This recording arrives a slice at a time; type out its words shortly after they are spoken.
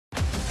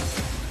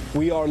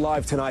We are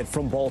live tonight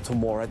from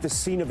Baltimore at the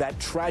scene of that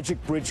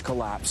tragic bridge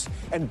collapse.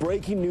 And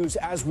breaking news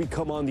as we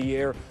come on the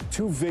air,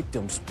 2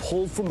 victims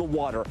pulled from the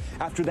water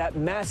after that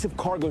massive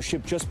cargo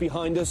ship just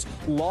behind us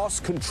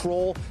lost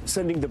control,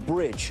 sending the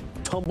bridge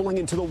tumbling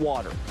into the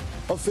water.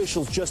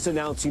 Officials just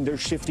announcing they're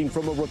shifting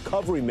from a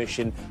recovery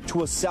mission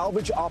to a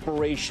salvage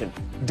operation.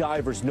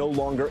 Divers no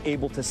longer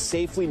able to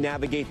safely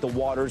navigate the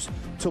waters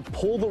to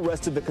pull the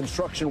rest of the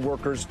construction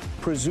workers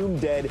presumed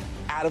dead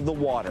out of the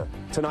water.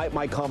 Tonight,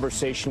 my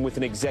conversation with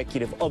an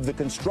executive of the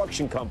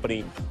construction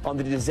company on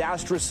the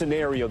disastrous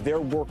scenario their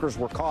workers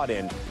were caught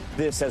in.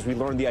 This as we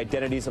learn the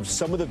identities of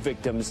some of the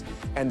victims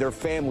and their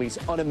families'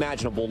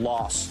 unimaginable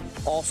loss.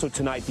 Also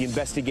tonight, the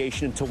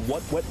investigation into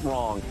what went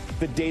wrong,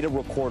 the data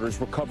recorders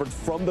recovered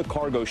from the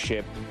cargo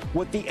ship,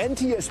 what the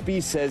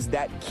NTSB says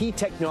that key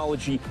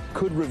technology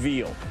could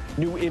reveal.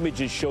 New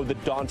images show the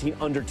daunting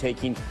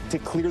undertaking to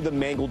clear the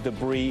mangled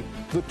debris,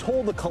 the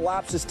toll the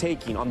collapse is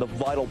taking on the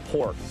vital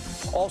port.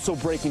 Also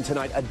breaking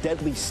tonight, a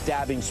deadly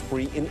stabbing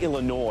spree in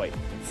Illinois.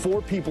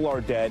 4 people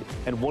are dead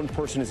and 1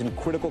 person is in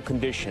critical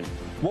condition.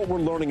 What we're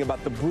learning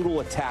about the brutal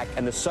attack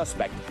and the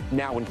suspect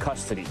now in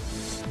custody.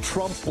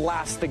 Trump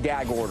blasts the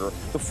gag order.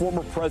 The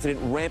former president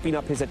ramping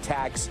up his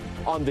attacks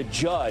on the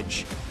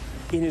judge.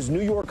 In his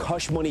New York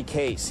hush money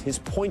case, his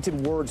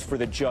pointed words for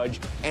the judge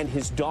and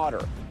his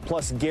daughter.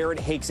 Plus, Garrett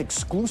Hake's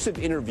exclusive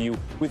interview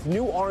with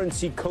new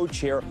RNC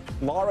co-chair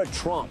Lara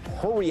Trump.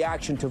 Her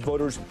reaction to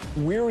voters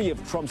weary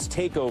of Trump's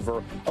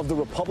takeover of the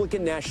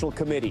Republican National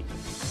Committee.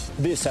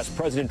 This as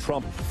President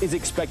Trump is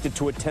expected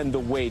to attend the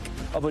wake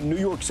of a New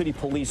York City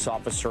police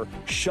officer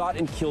shot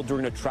and killed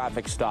during a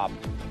traffic stop.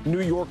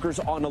 New Yorkers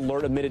on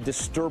alert amid a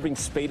disturbing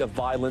spate of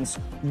violence.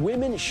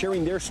 Women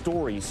sharing their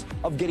stories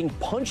of getting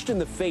punched in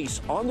the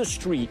face on the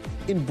street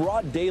in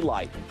broad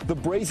daylight. The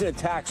brazen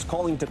attacks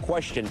calling to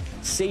question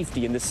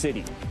safety in the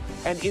city.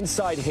 And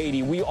inside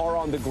Haiti, we are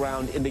on the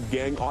ground in the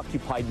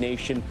gang-occupied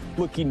nation,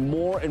 looking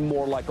more and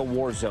more like a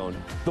war zone.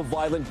 The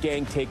violent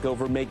gang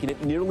takeover making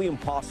it nearly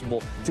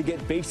impossible to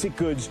get basic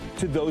goods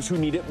to those who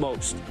need it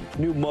most.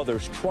 New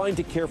mothers trying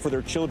to care for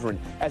their children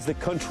as the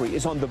country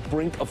is on the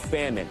brink of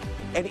famine.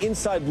 An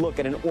inside look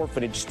at an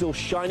orphanage still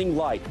shining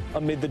light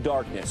amid the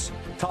darkness.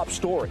 Top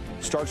story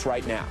starts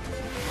right now.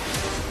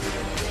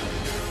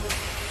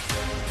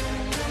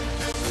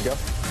 Here we go.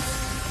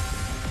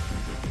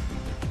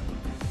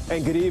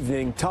 And good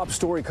evening. Top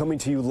story coming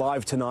to you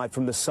live tonight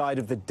from the site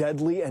of the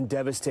deadly and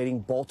devastating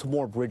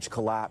Baltimore bridge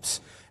collapse.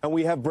 And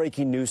we have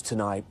breaking news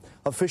tonight.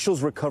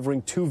 Officials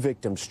recovering 2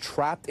 victims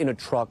trapped in a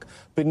truck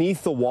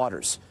beneath the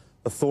waters.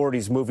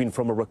 Authorities moving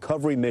from a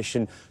recovery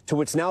mission to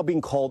what's now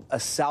being called a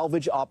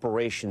salvage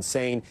operation,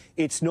 saying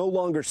it's no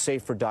longer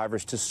safe for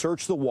divers to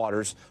search the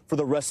waters for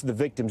the rest of the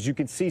victims. You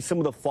can see some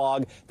of the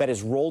fog that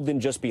has rolled in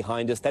just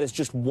behind us. That is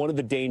just one of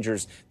the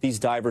dangers these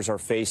divers are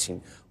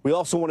facing. We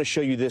also want to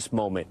show you this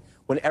moment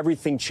when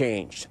everything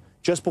changed.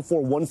 Just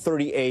before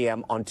 1:30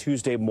 a.m. on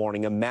Tuesday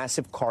morning, a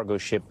massive cargo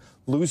ship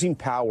losing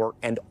power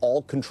and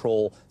all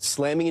control,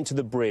 slamming into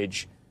the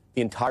bridge,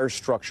 the entire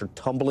structure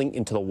tumbling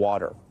into the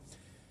water.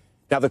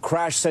 Now, the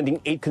crash sending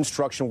 8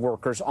 construction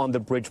workers on the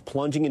bridge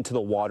plunging into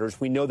the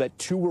waters. We know that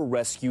 2 were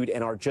rescued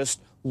and are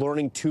just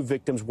learning 2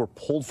 victims were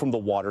pulled from the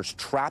waters,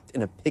 trapped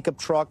in a pickup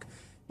truck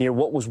near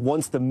what was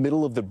once the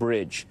middle of the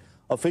bridge.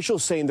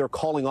 Officials saying they're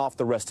calling off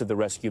the rest of the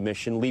rescue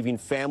mission, leaving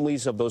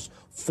families of those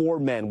 4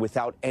 men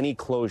without any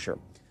closure.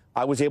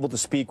 I was able to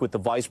speak with the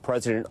vice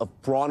president of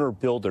Bronner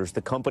Builders,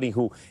 the company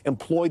who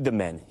employed the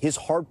men, his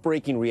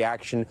heartbreaking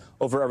reaction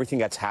over everything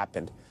that's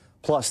happened.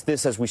 Plus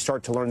this as we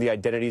start to learn the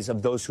identities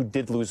of those who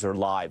did lose their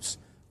lives.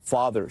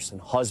 Fathers and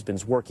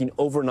husbands working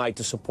overnight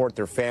to support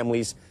their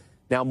families,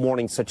 now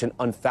mourning such an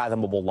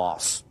unfathomable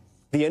loss.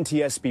 The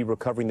NTSB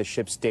recovering the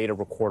ship's data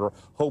recorder,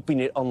 hoping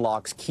it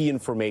unlocks key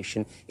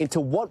information into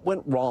what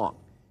went wrong.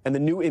 And the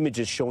new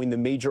images showing the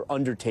major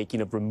undertaking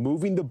of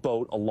removing the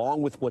boat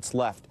along with what's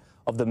left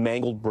of the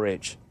mangled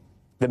bridge.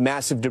 The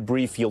massive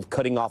debris field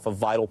cutting off a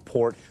vital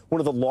port,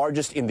 one of the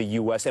largest in the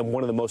U.S. and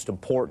one of the most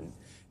important.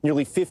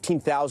 Nearly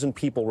 15,000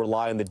 people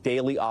rely on the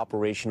daily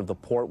operation of the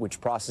port, which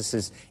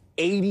processes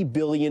 $80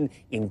 billion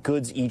in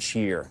goods each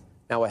year.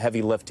 Now a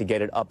heavy lift to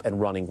get it up and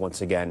running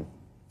once again.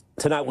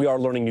 Tonight, we are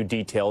learning new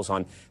details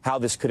on how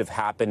this could have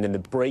happened and the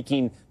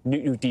breaking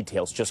new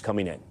details just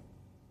coming in.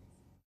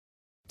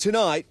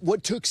 Tonight,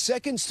 what took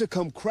seconds to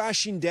come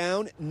crashing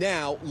down,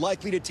 now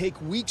likely to take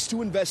weeks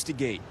to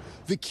investigate.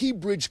 The key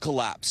bridge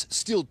collapse,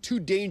 still too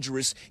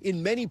dangerous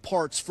in many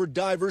parts for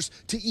divers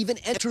to even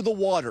enter the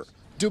water.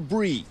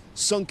 Debris,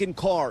 sunken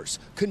cars,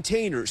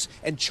 containers,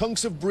 and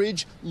chunks of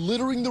bridge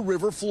littering the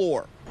river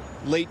floor.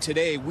 Late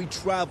today, we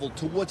traveled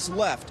to what's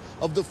left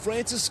of the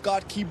Francis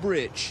Scott Key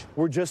Bridge.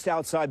 We're just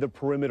outside the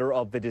perimeter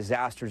of the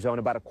disaster zone,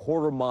 about a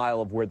quarter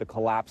mile of where the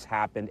collapse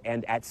happened.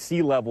 And at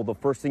sea level, the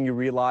first thing you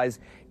realize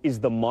is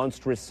the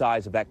monstrous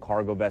size of that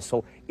cargo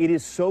vessel. It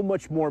is so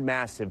much more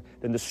massive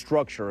than the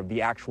structure of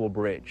the actual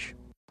bridge.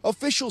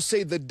 Officials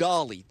say the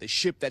Dolly, the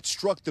ship that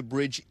struck the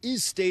bridge,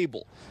 is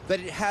stable, that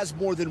it has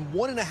more than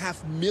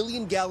 1.5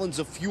 million gallons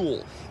of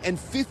fuel and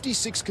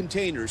 56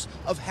 containers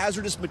of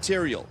hazardous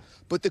material.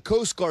 But the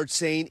Coast Guard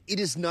saying it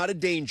is not a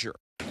danger.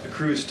 The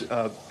crew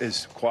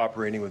is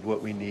cooperating with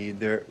what we need.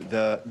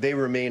 They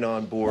remain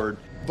on board.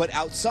 But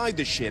outside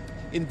the ship,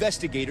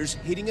 investigators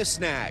hitting a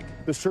snag.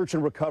 The search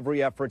and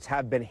recovery efforts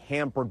have been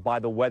hampered by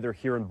the weather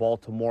here in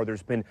Baltimore.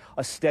 There's been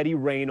a steady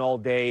rain all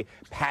day,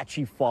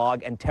 patchy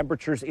fog, and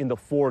temperatures in the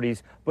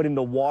 40s. But in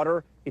the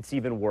water, it's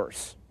even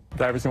worse.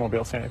 Divers won't be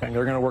able to see anything.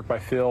 They're going to work by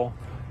feel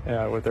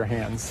with their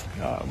hands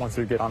once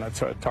we get on a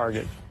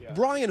target.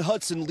 Brian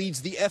Hudson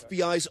leads the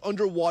FBI's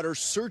underwater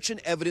search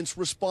and evidence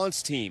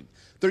response team.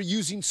 They're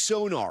using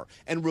sonar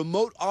and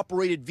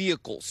remote-operated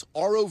vehicles,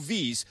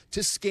 ROVs,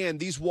 to scan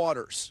these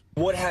waters.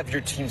 What have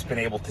your teams been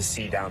able to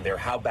see down there?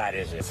 How bad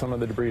is it? Some of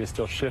the debris is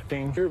still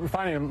shifting. We're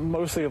finding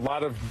mostly a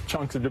lot of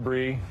chunks of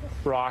debris,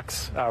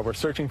 rocks. We're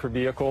searching for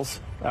vehicles,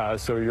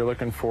 so you're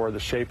looking for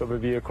the shape of a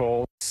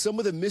vehicle. Some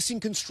of the missing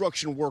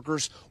construction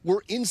workers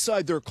were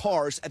inside their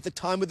cars at the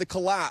time of the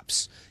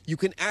collapse. You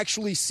can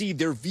actually see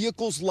their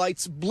vehicle's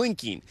lights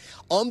blinking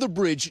on the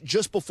bridge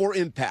just before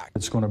impact.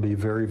 It's going to be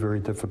very, very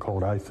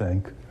difficult, I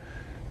think,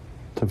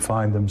 to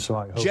find them. So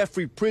I hope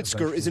Jeffrey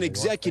Pritzker is an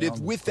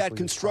executive with that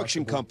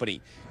construction company.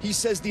 He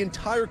says the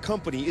entire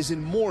company is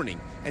in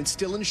mourning and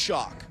still in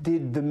shock.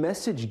 Did the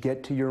message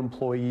get to your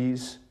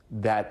employees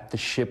that the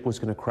ship was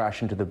going to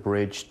crash into the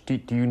bridge?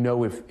 Do you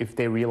know if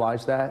they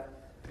realized that?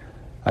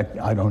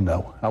 I don't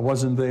know. I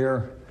wasn't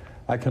there.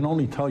 I can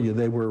only tell you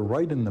they were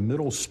right in the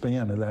middle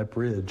span of that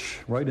bridge,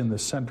 right in the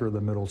center of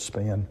the middle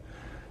span.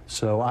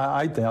 So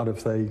I doubt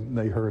if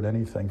they heard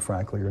anything,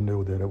 frankly, or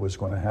knew that it was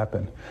going to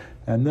happen.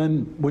 And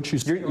then what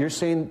you're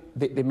saying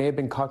they may have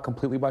been caught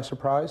completely by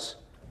surprise?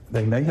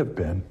 They may have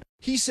been.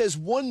 He says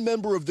one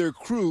member of their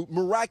crew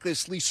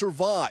miraculously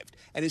survived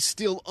and is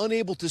still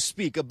unable to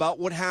speak about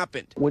what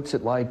happened. What's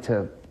it like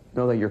to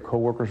know that your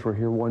coworkers were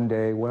here one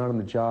day, went on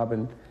the job,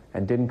 and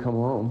didn't come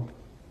home?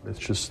 It's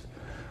just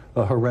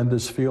a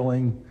horrendous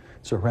feeling.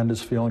 It's a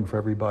horrendous feeling for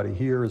everybody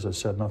here. As I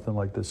said, nothing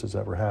like this has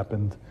ever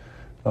happened.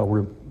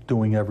 We're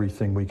doing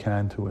everything we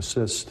can to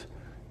assist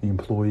the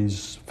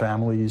employees'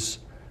 families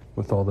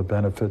with all the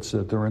benefits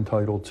that they're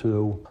entitled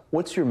to.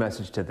 What's your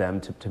message to them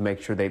to make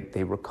sure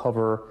they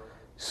recover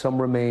some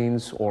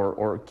remains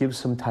or give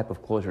some type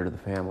of closure to the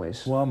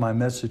families? Well, my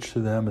message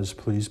to them is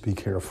please be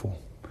careful.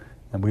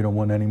 And we don't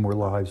want any more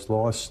lives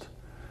lost.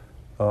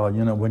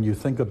 You know, when you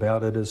think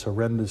about it, as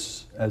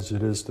horrendous as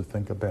it is to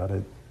think about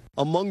it.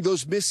 Among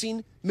those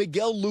missing,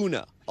 Miguel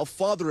Luna, a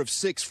father of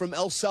 6 from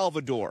El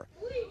Salvador.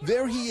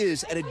 There he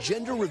is at a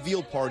gender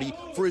reveal party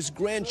for his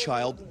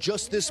grandchild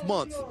just this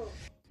month.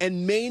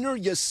 And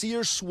Maynor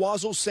Yasir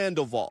Suazo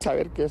Sandoval,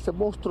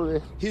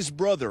 his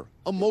brother,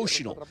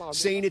 emotional,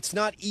 saying it's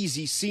not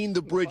easy seeing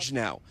the bridge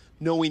now,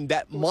 knowing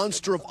that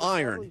monster of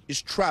iron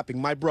is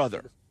trapping my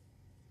brother.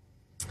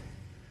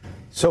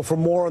 So for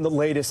more on the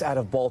latest out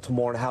of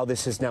Baltimore and how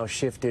this has now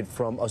shifted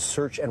from a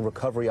search and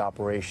recovery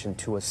operation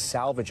to a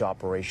salvage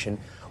operation,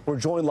 we're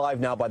joined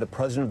live now by the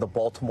president of the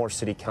Baltimore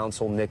City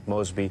Council, Nick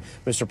Mosby.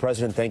 Mr.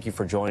 President, thank you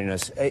for joining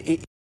us.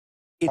 It's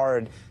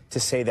hard to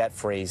say that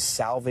phrase,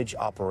 salvage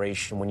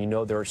operation, when you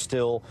know there are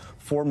still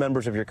 4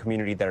 members of your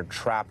community that are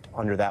trapped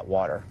under that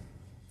water.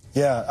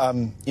 Yeah,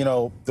 you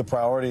know, the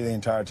priority the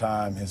entire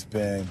time has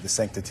been the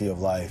sanctity of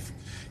life,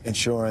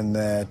 ensuring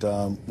that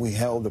we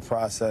held a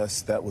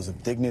process that was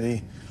of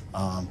dignity,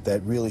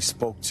 that really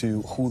spoke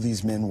to who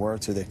these men were,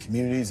 to their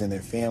communities and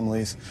their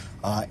families.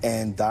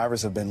 And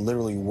divers have been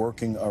literally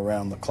working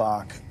around the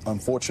clock.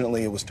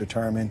 Unfortunately, it was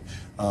determined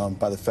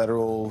by the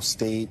federal,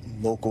 state,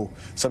 local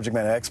subject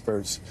matter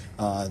experts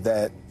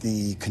that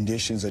the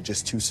conditions are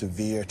just too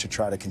severe to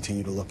try to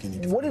continue to look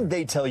into. What did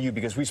they tell you?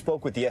 Because we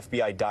spoke with the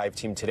FBI dive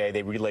team today.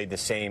 They relayed the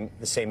same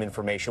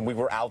information. We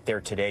were out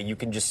there today. You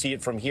can just see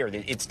it from here.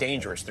 It's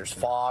dangerous. There's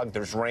fog,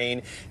 there's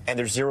rain, and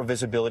there's zero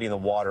visibility in the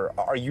water.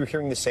 Are you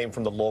hearing the same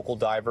from the local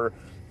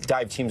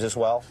dive teams as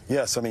well?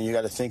 Yes, I mean, you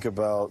got to think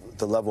about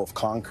the level of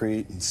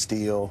concrete and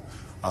steel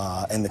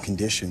and the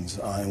conditions.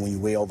 And when you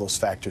weigh all those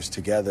factors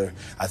together,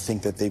 I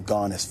think that they've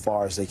gone as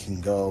far as they can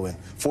go. And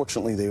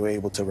fortunately, they were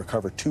able to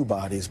recover 2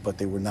 bodies, but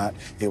they were not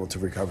able to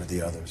recover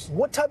the others.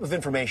 What type of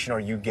information are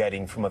you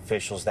getting from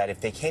officials that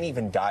if they can't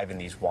even dive in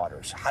these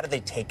waters, how do they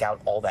take out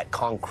all that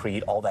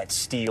concrete, all that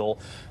steel,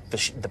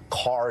 the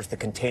cars, the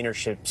container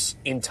ships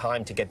in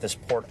time to get this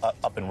port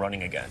up and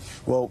running again?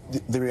 Well,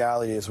 the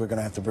reality is we're going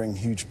to have to bring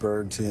huge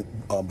barges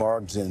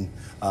in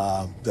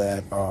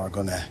that are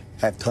going to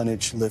have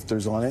tonnage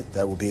lifters on it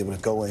that will be able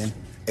to go in,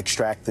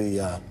 extract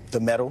the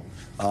metal,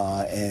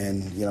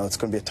 and you know it's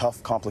going to be a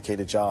tough,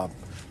 complicated job.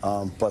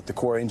 But the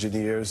Corps of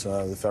Engineers,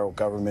 the federal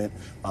government,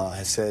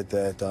 has said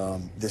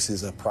that this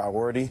is a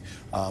priority.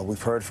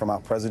 We've heard from our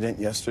president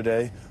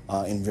yesterday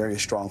in very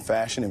strong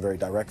fashion, in very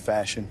direct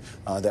fashion,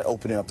 that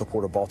opening up the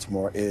Port of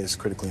Baltimore is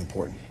critically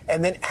important.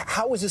 And then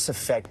how is this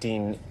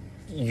affecting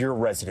your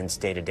residents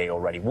day to day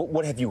already?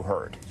 What have you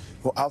heard?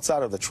 Well,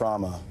 outside of the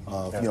trauma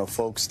of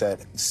folks that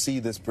see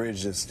this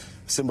bridge as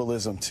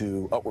symbolism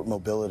to upward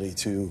mobility,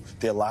 to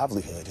their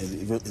livelihood,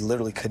 it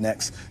literally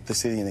connects the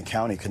city and the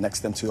county, connects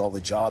them to all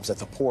the jobs at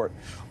the port.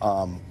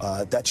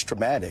 That's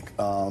dramatic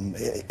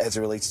as it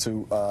relates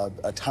to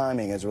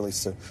timing, as it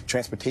relates to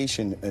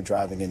transportation and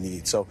driving and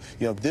need. So,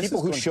 this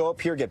people who show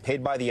up here get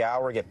paid by the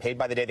hour, get paid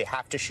by the day. They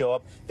have to show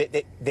up.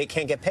 They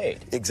can't get paid.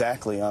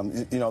 Exactly.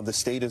 The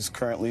state is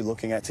currently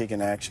looking at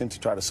taking action to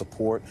try to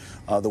support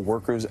the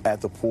workers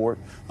at the port.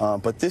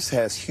 But this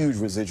has huge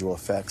residual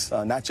effects,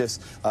 not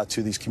just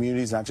to these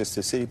communities, not just to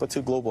the city, but to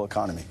the global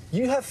economy.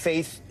 You have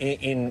faith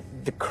in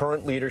the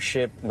current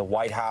leadership, in the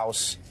White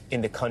House,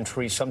 in the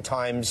country.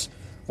 Sometimes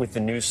with the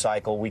news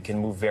cycle, we can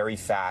move very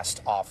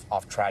fast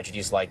off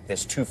tragedies like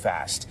this, too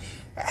fast.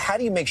 How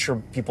do you make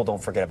sure people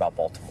don't forget about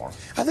Baltimore?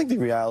 I think the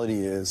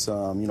reality is,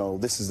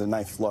 this is the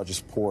 9th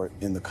largest port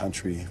in the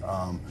country.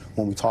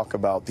 When we talk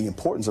about the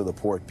importance of the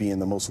port being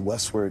the most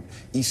westward,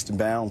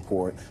 eastbound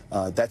port,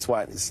 that's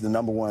why it's the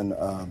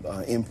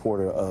 #1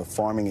 importer of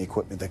farming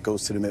equipment that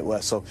goes to the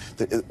Midwest. So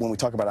when we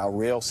talk about our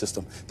rail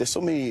system, there's so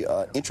many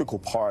integral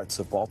parts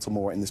of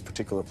Baltimore in this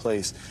particular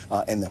place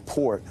and the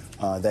port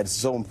that is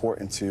so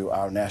important to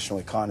our national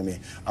economy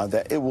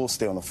that it will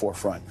stay on the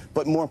forefront.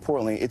 But more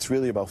importantly, it's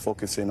really about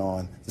focusing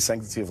on the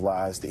sanctity of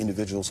lives, the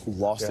individuals who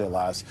lost their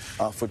lives,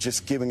 for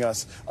just giving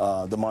us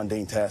the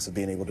mundane task of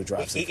being able to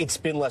drive safely. It's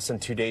been less than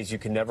 2 days. You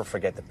can never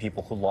forget the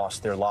people who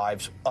lost their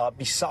lives.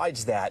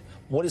 Besides that,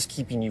 what is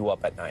keeping you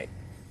up at night?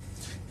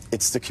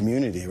 It's the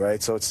community,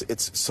 right? So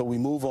so we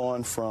move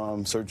on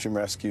from search and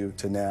rescue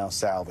to now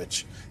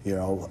salvage.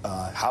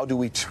 How do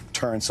we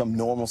turn some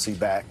normalcy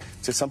back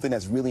to something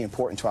that's really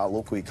important to our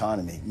local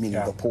economy,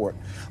 meaning the port?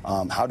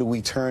 How do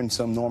we turn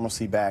some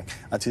normalcy back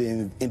to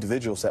the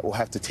individuals that will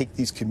have to take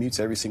these commutes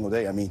every single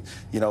day? I mean,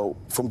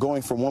 from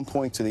going from one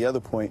point to the other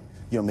point,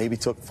 maybe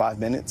took 5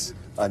 minutes.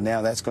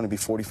 Now that's going to be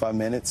 45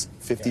 minutes,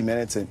 50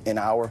 minutes, an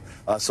hour.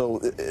 So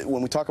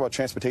when we talk about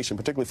transportation,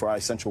 particularly for our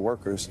essential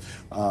workers,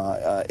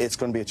 it's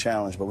going to be a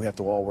challenge, but we have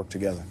to all work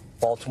together.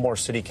 Baltimore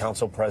City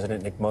Council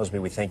President Nick Mosby,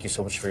 we thank you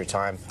so much for your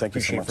time. Thank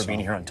you so much for being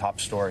here on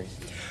Top Story.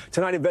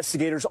 Tonight,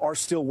 investigators are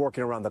still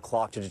working around the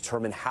clock to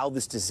determine how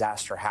this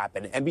disaster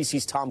happened.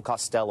 NBC's Tom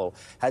Costello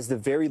has the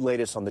very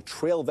latest on the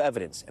trail of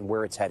evidence and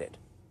where it's headed.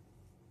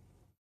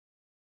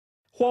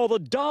 While the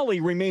Dolly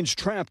remains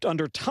trapped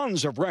under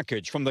tons of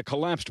wreckage from the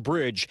collapsed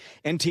bridge,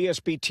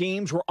 NTSB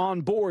teams were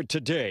on board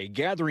today,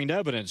 gathering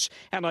evidence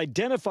and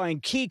identifying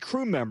key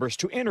crew members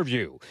to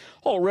interview.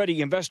 Already,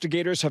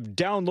 investigators have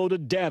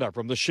downloaded data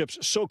from the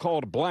ship's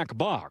so-called black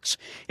box,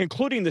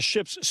 including the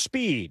ship's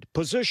speed,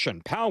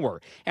 position,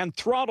 power, and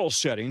throttle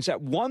settings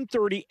at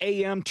 1:30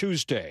 a.m.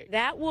 Tuesday.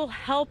 That will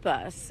help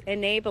us,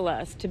 enable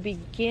us to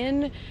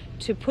begin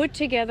to put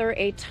together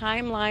a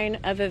timeline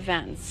of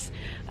events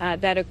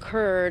that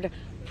occurred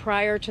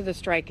prior to the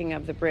striking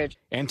of the bridge.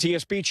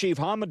 NTSB Chief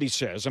Hamady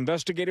says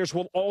investigators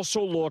will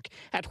also look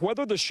at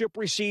whether the ship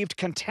received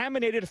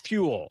contaminated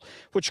fuel,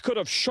 which could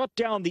have shut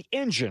down the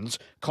engines,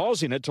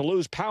 causing it to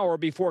lose power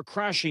before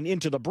crashing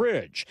into the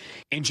bridge.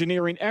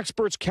 Engineering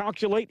experts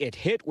calculate it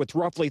hit with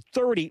roughly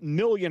 30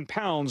 million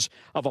pounds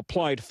of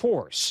applied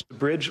force. A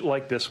bridge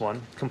like this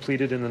one,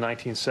 completed in the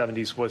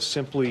 1970s, was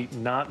simply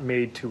not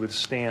made to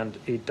withstand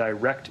a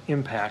direct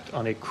impact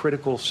on a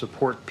critical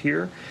support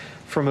pier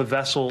from a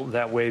vessel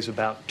that weighs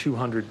about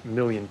 200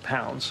 million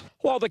pounds.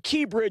 While the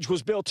Key Bridge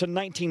was built to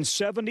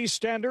 1970s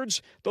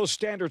standards, those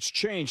standards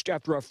changed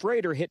after a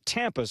freighter hit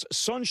Tampa's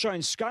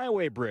Sunshine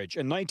Skyway Bridge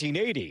in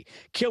 1980,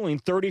 killing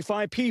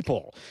 35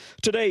 people.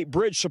 Today,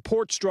 bridge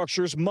support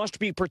structures must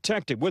be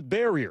protected with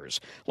barriers,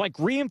 like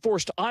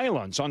reinforced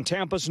islands on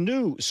Tampa's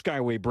new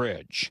Skyway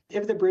Bridge.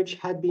 If the bridge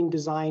had been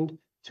designed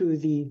to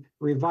the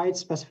revised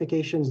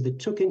specifications that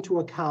took into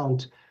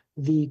account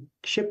the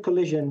ship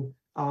collision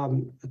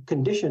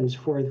conditions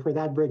for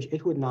that bridge,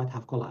 it would not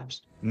have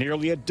collapsed.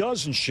 Nearly a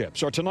dozen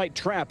ships are tonight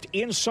trapped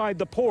inside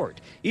the port,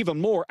 even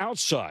more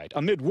outside,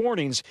 amid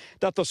warnings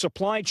that the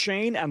supply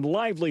chain and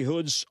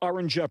livelihoods are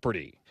in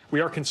jeopardy. We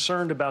are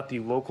concerned about the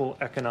local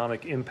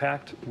economic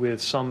impact,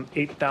 with some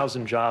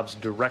 8,000 jobs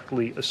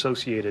directly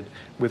associated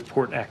with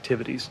port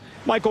activities.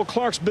 Michael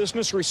Clark's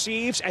business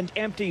receives and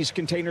empties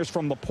containers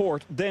from the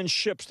port, then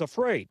ships the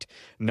freight.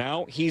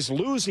 Now he's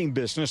losing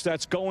business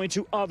that's going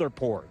to other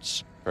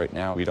ports. Right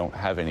now, we don't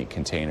have any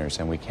containers,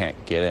 and we can't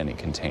get any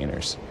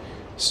containers.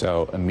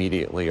 So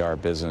immediately, our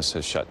business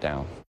has shut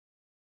down.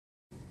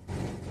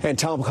 And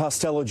Tom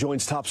Costello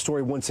joins Top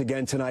Story once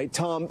again tonight.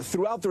 Tom,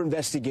 throughout their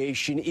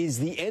investigation, is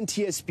the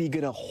NTSB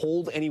going to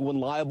hold anyone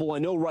liable? I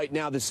know right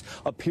now this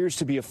appears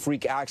to be a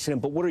freak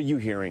accident, but what are you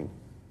hearing?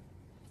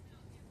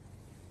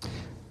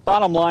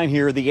 Bottom line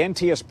here, the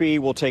NTSB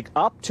will take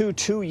up to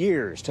 2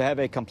 years to have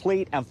a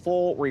complete and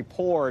full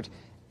report,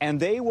 and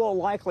they will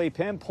likely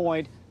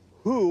pinpoint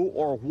who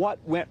or what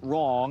went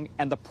wrong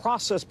and the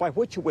process by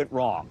which it went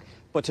wrong.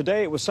 But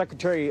today it was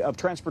Secretary of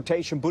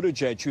Transportation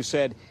Buttigieg who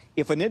said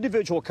if an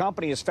individual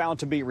company is found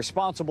to be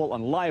responsible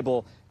and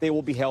liable, they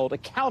will be held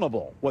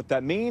accountable. What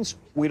that means,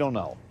 we don't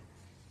know.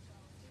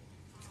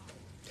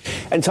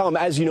 And Tom,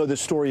 as you know, the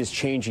story is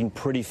changing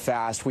pretty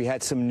fast. We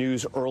had some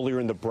news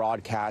earlier in the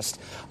broadcast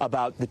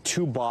about the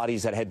 2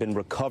 bodies that had been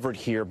recovered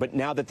here. But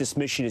now that this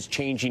mission is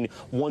changing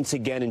once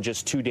again in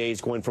just 2 days,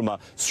 going from a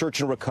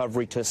search and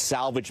recovery to a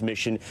salvage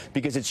mission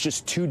because it's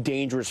just too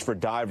dangerous for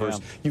divers.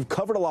 Yeah. You've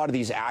covered a lot of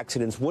these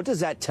accidents. What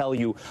does that tell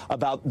you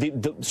about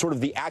the sort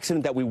of the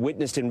accident that we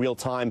witnessed in real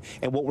time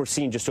and what we're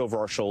seeing just over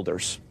our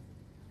shoulders?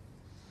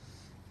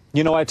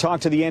 You know, I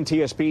talked to the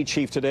NTSB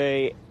chief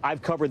today.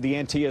 I've covered the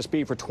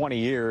NTSB for 20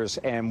 years,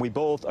 and we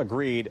both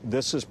agreed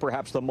this is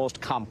perhaps the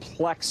most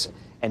complex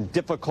and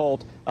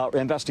difficult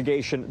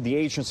investigation the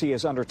agency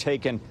has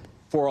undertaken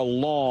for a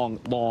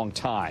long, long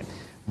time.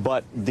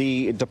 But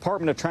the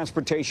Department of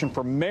Transportation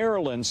for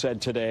Maryland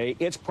said today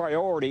its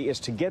priority is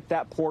to get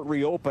that port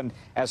reopened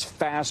as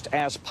fast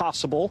as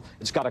possible.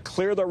 It's got to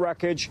clear the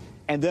wreckage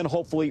and then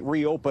hopefully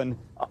reopen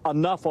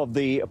enough of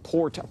the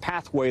port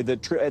pathway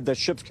that the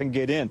ships can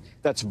get in.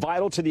 That's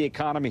vital to the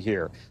economy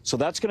here. So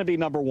that's going to be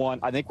number one.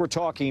 I think we're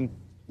talking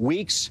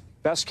weeks,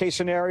 best case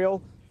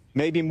scenario,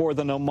 maybe more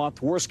than a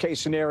month. Worst case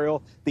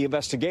scenario, the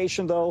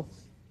investigation, though,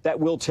 that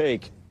will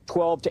take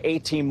 12 to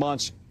 18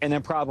 months and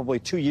then probably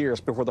 2 years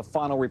before the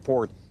final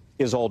report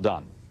is all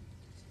done.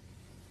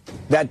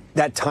 That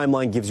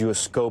timeline gives you a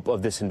scope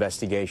of this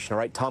investigation. All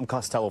right, Tom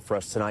Costello for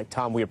us tonight.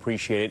 Tom, we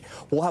appreciate it.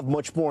 We'll have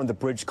much more on the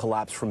bridge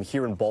collapse from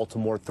here in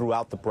Baltimore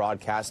throughout the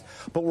broadcast.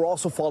 But we're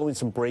also following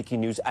some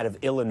breaking news out of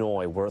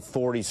Illinois, where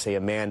authorities say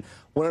a man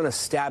went on a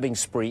stabbing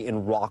spree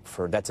in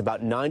Rockford. That's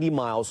about 90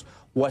 miles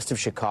west of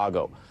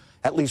Chicago.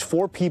 At least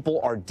 4 people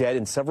are dead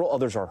and several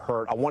others are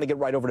hurt. I want to get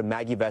right over to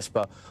Maggie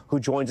Vespa, who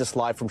joins us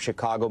live from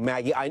Chicago.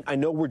 Maggie, I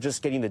know we're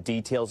just getting the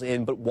details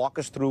in, but walk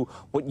us through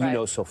what you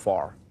know so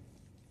far.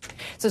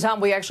 So,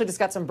 Tom, we actually just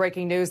got some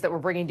breaking news that we're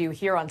bringing to you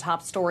here on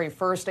Top Story.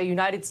 First, a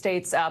United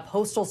States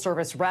Postal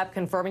Service rep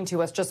confirming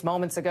to us just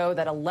moments ago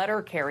that a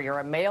letter carrier,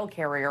 a mail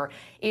carrier,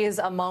 is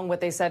among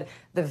what they said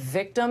the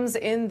victims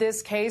in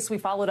this case. We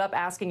followed up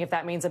asking if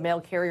that means a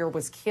mail carrier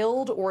was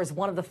killed or is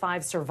one of the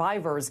 5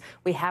 survivors.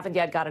 We haven't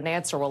yet got an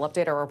answer. We'll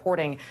update our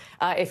reporting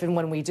if and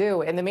when we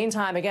do. In the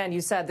meantime, again,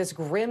 you said this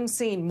grim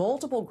scene,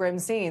 multiple grim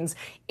scenes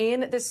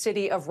in the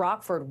city of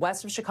Rockford,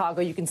 west of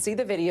Chicago. You can see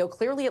the video.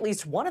 Clearly, at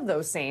least one of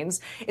those scenes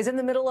is in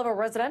the middle of a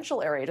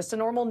residential area, just a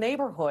normal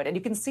neighborhood. And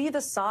you can see the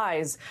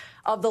size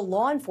of the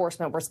law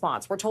enforcement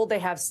response. We're told they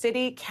have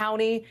city,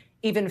 county,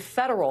 even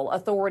federal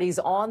authorities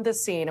on the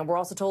scene. And we're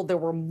also told there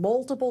were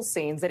multiple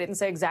scenes. They didn't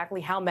say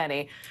exactly how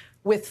many.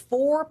 With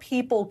 4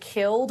 people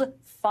killed,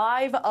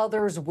 5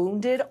 others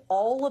wounded,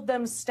 all of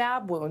them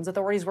stab wounds.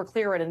 Authorities were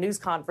clear at a news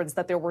conference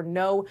that there were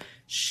no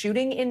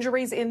shooting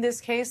injuries in this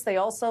case. They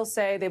also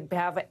say they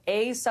have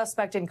a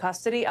suspect in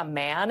custody, a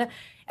man,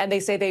 and they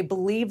say they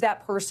believe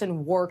that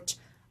person worked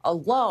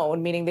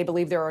alone, meaning they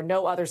believe there are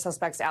no other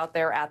suspects out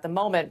there at the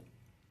moment.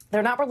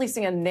 They're not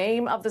releasing a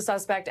name of the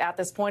suspect at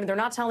this point. They're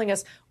not telling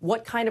us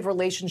what kind of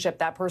relationship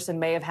that person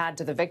may have had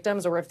to the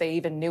victims or if they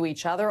even knew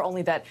each other,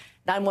 only that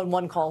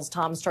 911 calls,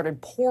 Tom, started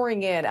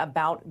pouring in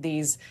about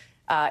these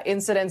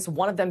incidents,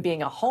 one of them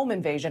being a home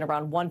invasion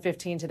around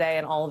 1:15 today,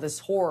 and all of this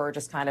horror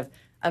just kind of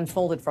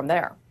unfolded from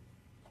there.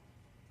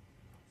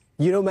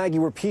 You know, Maggie,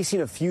 we're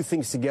piecing a few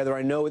things together.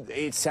 I know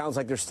it sounds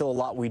like there's still a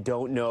lot we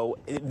don't know.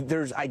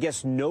 There's, I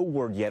guess, no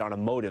word yet on a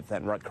motive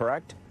then, right?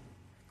 Correct?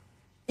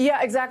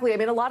 Yeah, exactly. I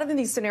mean, a lot of in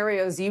these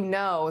scenarios, you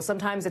know,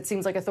 sometimes it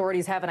seems like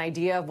authorities have an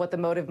idea of what the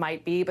motive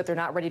might be, but they're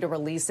not ready to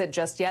release it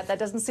just yet. That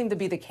doesn't seem to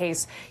be the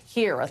case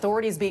here.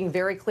 Authorities being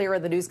very clear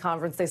in the news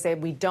conference, they say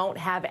we don't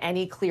have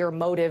any clear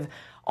motive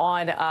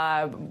on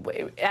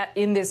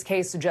in this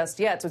case just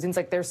yet. So it seems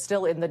like they're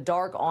still in the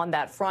dark on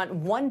that front.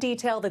 One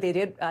detail that they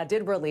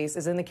did release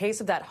is in the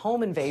case of that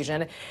home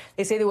invasion,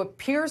 they say there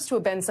appears to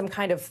have been some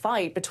kind of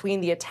fight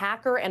between the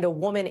attacker and a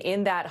woman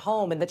in that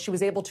home, and that she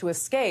was able to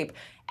escape.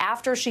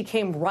 After she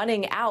came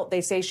running out, they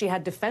say she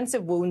had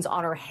defensive wounds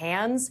on her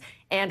hands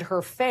and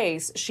her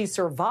face. She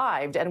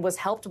survived and was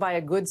helped by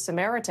a good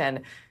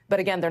Samaritan.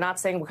 But again, they're not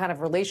saying what kind of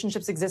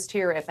relationships exist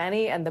here, if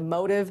any, and the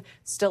motive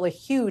still a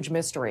huge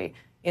mystery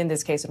in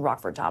this case in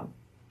Rockford, Tom.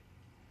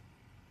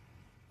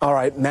 All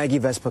right, Maggie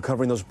Vespa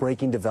covering those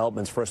breaking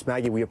developments for us.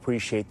 Maggie, we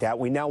appreciate that.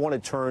 We now want to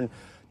turn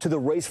to the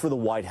race for the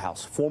White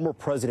House. Former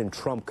President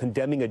Trump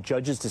condemning a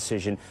judge's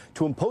decision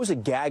to impose a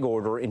gag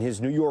order in his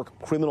New York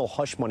criminal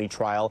hush money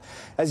trial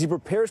as he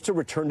prepares to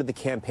return to the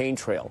campaign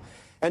trail.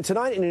 And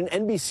tonight, in an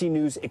NBC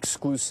News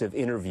exclusive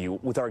interview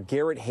with our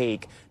Garrett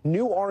Haake,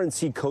 new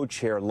RNC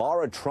co-chair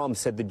Lara Trump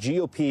said the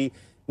GOP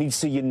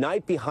needs to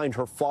unite behind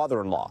her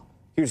father-in-law.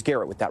 Here's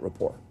Garrett with that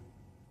report.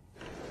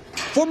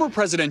 Former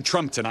President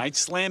Trump tonight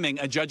slamming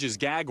a judge's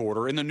gag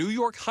order in the New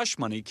York hush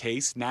money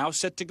case now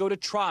set to go to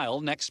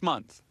trial next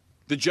month.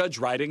 The judge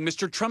writing,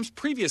 Mr. Trump's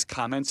previous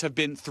comments have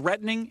been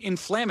threatening,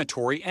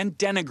 inflammatory, and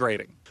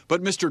denigrating.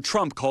 But Mr.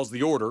 Trump calls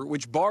the order,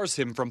 which bars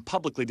him from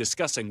publicly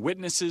discussing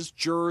witnesses,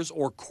 jurors,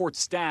 or court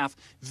staff,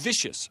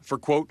 vicious for,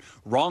 quote,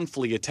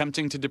 wrongfully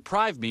attempting to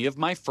deprive me of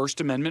my First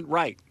Amendment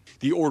right.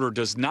 The order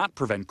does not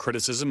prevent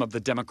criticism of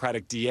the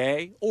Democratic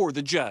DA or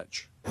the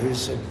judge.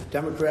 He's a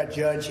Democrat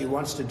judge. He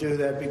wants to do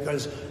that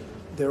because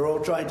They're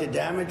all trying to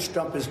damage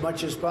Trump as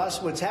much as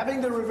possible. It's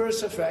having the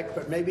reverse effect,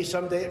 but maybe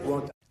someday it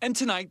won't. And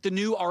tonight, the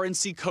new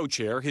RNC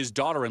co-chair, his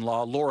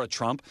daughter-in-law, Laura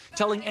Trump,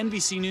 telling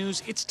NBC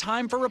News it's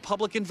time for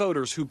Republican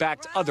voters who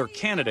backed other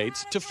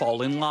candidates to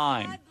fall in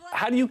line.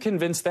 How do you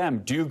convince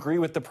them? Do you agree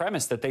with the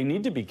premise that they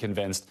need to be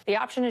convinced? The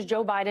option is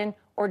Joe Biden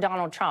or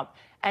Donald Trump.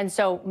 And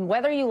so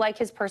whether you like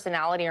his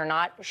personality or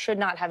not should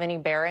not have any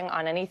bearing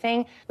on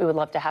anything. We would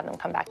love to have them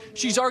come back.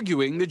 She's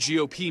arguing the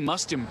GOP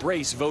must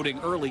embrace voting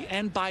early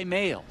and by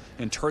mail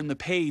and turn the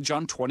page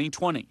on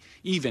 2020,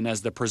 even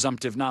as the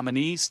presumptive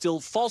nominee still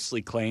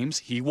falsely claims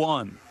he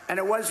won. And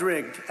it was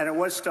rigged, and it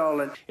was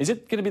stolen. Is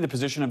it going to be the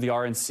position of the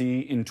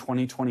RNC in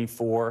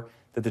 2024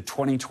 that the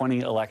 2020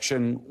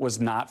 election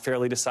was not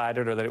fairly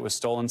decided or that it was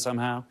stolen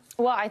somehow?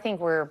 Well, I think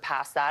we're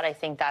past that. I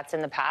think that's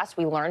in the past.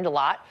 We learned a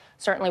lot.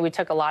 Certainly, we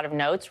took a lot of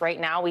notes. Right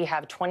now, we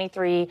have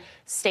 23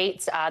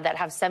 states that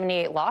have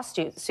 78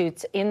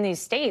 lawsuits in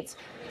these states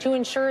to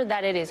ensure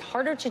that it is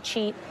harder to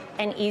cheat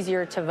and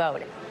easier to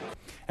vote.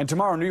 And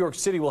tomorrow, New York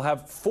City will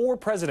have 4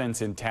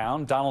 presidents in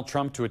town. Donald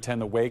Trump to attend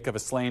the wake of a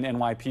slain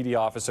NYPD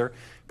officer.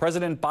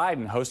 President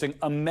Biden hosting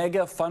a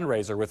mega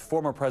fundraiser with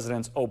former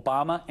Presidents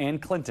Obama and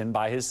Clinton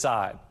by his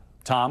side.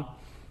 Tom?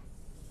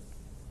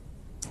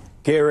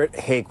 Garrett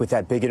Hake with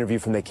that big interview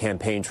from the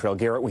campaign trail.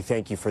 Garrett, we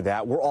thank you for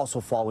that. We're also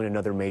following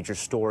another major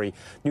story.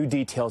 New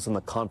details on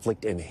the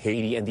conflict in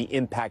Haiti and the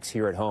impacts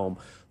here at home.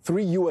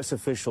 3 U.S.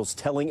 officials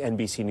telling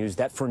NBC News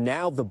that for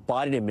now, the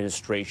Biden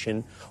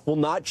administration will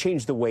not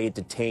change the way it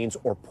detains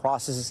or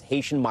processes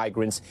Haitian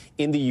migrants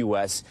in the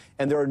U.S.,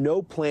 and there are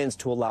no plans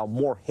to allow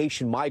more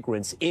Haitian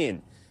migrants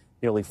in.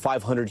 Nearly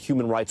 500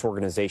 human rights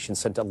organizations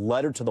sent a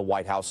letter to the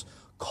White House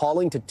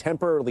calling to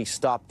temporarily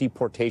stop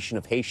deportation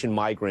of Haitian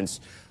migrants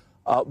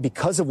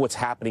because of what's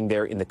happening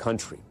there in the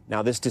country.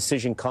 Now, this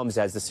decision comes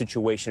as the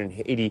situation in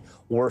Haiti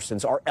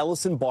worsens. Our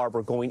Ellison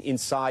Barber going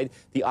inside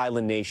the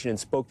island nation and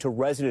spoke to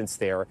residents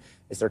there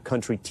as their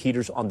country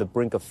teeters on the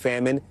brink of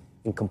famine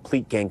and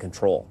complete gang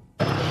control.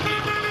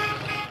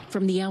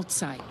 From the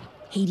outside,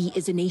 Haiti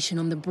is a nation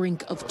on the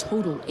brink of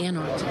total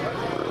anarchy.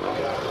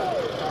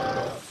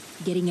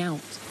 Getting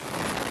out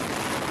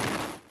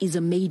is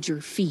a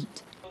major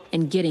feat,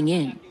 and getting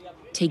in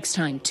takes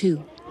time,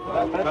 too.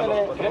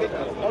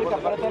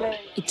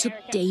 It took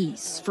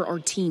days for our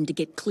team to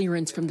get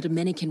clearance from the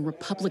Dominican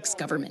Republic's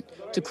government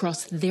to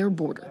cross their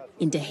border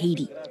into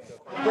Haiti.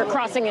 We're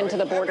crossing into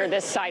the border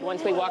this side.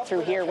 Once we walk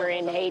through here, we're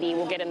in Haiti.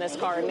 We'll get in this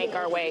car and make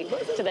our way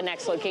to the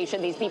next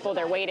location. These people,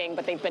 they're waiting,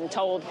 but they've been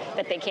told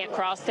that they can't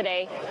cross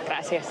today.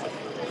 Gracias.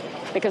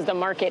 Because the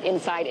market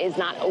inside is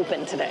not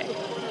open today.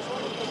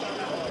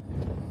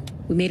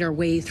 We made our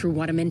way through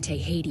Guadamente,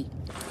 Haiti.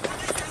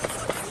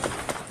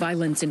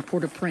 Violence in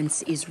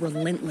Port-au-Prince is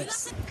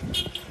relentless.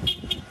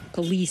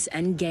 Police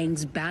and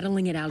gangs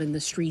battling it out in the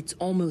streets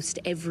almost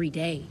every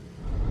day.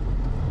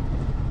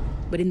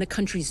 But in the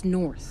country's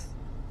north,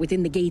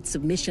 within the gates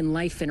of Mission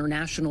Life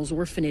International's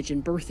orphanage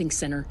and birthing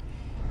center,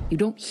 you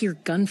don't hear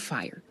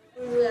gunfire.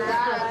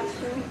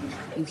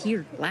 You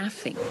hear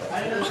laughing,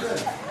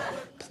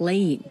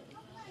 playing,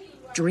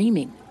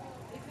 dreaming.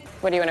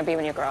 What do you want to be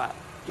when you grow up?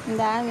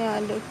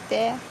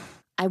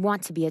 I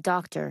want to be a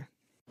doctor.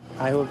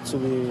 I hope to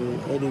be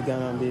Haiti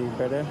gonna be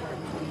better.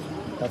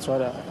 That's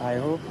what I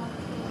hope.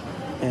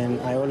 And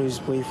I always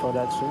pray for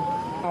that too.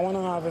 I want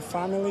to have a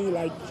family,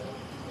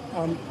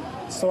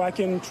 so I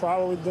can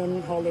travel with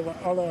them all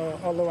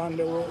around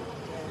the world.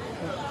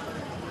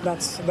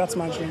 That's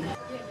my dream.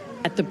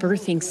 At the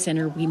birthing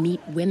center, we meet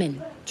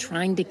women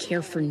trying to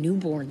care for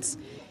newborns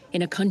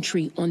in a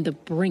country on the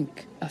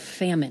brink of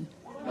famine.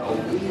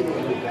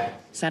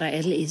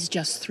 Sarael is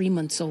just 3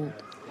 months old.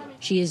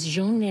 She is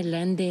Jean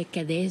Hélène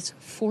Cadet's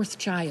 4th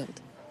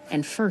child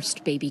and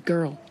first baby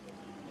girl.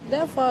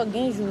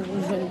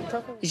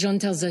 Jean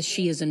tells us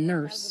she is a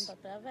nurse,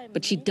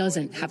 but she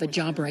doesn't have a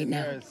job right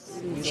now.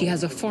 She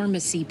has a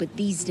pharmacy, but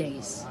these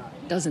days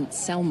doesn't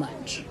sell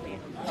much.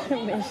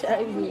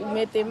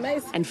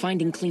 And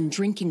finding clean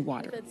drinking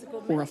water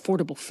or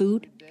affordable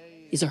food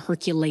is a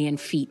Herculean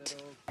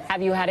feat.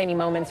 Have you had any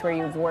moments where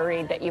you've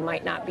worried that you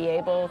might not be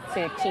able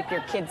to keep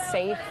your kids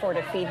safe or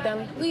to feed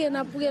them?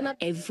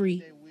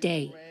 Every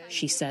day,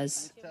 she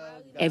says.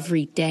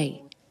 Every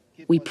day.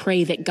 We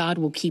pray that God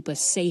will keep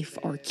us safe,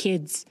 our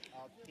kids.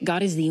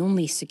 God is the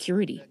only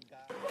security.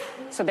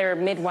 So there are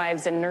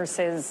midwives and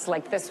nurses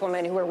like this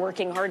woman who are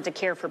working hard to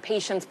care for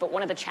patients, but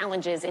one of the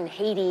challenges in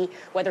Haiti,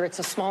 whether it's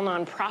a small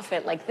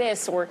nonprofit like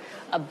this or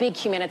a big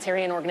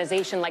humanitarian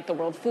organization like the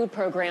World Food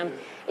Program,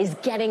 is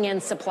getting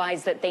in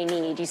supplies that they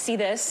need. You see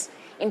this?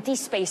 Empty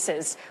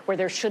spaces where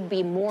there should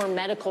be more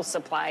medical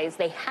supplies.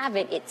 They have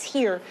it, it's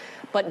here,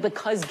 but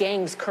because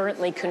gangs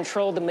currently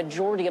control the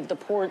majority of the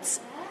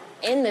ports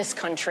in this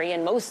country,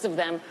 and most of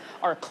them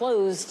are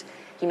closed,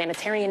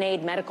 humanitarian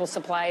aid, medical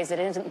supplies, it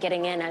isn't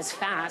getting in as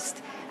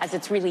fast as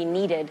it's really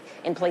needed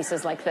in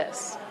places like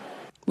this.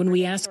 When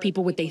we ask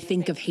people what they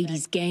think of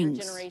Haiti's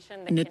gangs,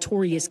 and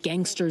notorious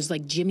gangsters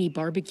like Jimmy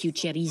Barbecue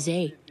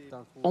Cherise,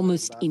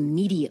 almost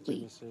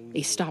immediately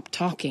they stop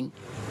talking.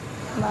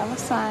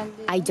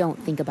 I don't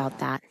think about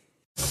that.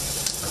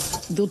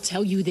 They'll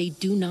tell you they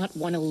do not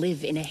want to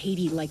live in a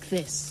Haiti like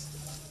this.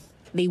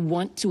 They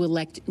want to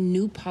elect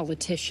new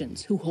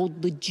politicians who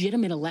hold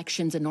legitimate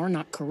elections and are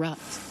not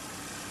corrupt.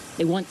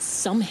 They want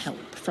some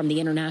help from the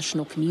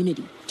international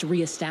community to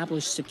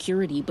reestablish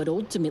security, but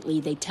ultimately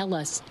they tell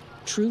us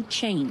true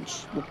change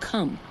will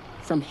come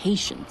from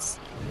Haitians.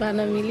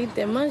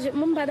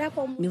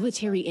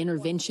 Military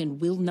intervention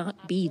will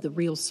not be the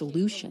real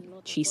solution,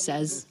 she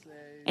says.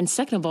 And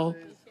second of all,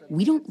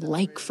 we don't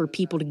like for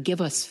people to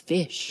give us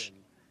fish,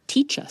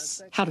 teach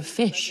us how to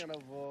fish.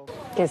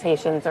 Because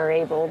Haitians are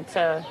able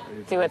to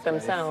do it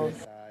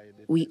themselves.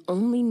 We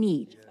only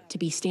need to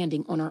be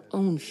standing on our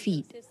own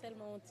feet.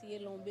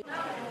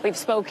 We've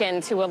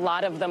spoken to a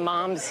lot of the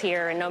moms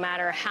here, and no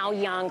matter how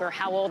young or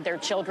how old their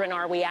children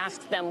are, we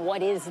asked them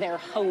what is their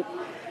hope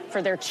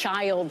for their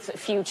child's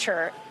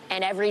future.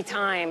 And every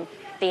time,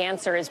 the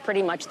answer is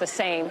pretty much the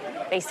same.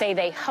 They say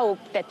they hope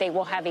that they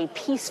will have a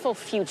peaceful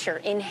future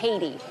in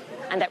Haiti,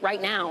 and that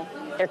right now,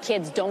 their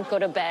kids don't go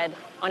to bed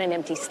on an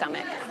empty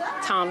stomach.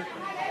 Tom?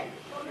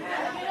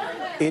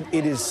 It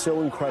is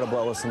so incredible,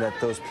 Ellison, that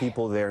those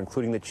people there,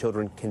 including the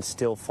children, can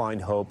still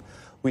find hope.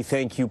 We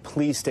thank you.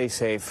 Please stay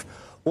safe.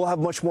 We'll have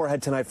much more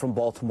ahead tonight from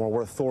Baltimore,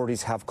 where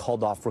authorities have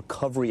called off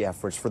recovery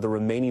efforts for the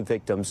remaining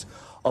victims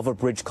of a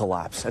bridge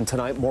collapse. And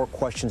tonight, more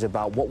questions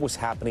about what was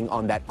happening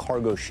on that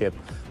cargo ship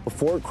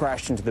before it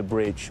crashed into the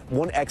bridge.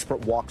 One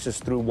expert walks us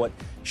through what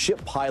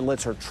ship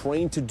pilots are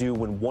trained to do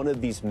when one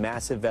of these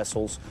massive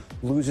vessels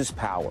loses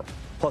power.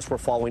 Plus, we're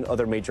following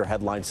other major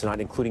headlines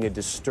tonight, including a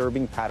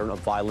disturbing pattern of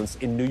violence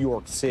in New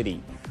York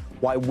City.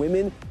 Why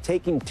women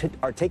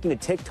are taking to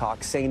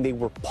TikTok saying they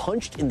were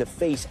punched in the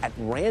face at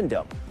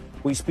random.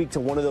 We speak to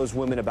one of those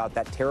women about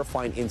that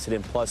terrifying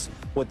incident, plus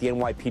what the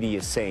NYPD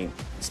is saying.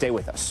 Stay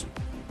with us.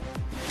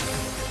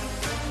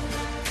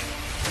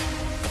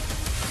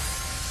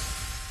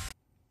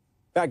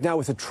 Back now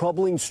with a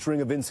troubling string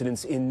of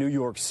incidents in New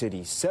York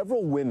City.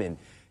 Several women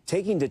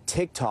taking to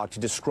TikTok to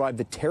describe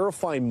the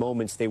terrifying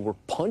moments they were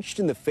punched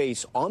in the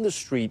face on the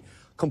street,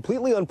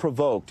 completely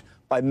unprovoked,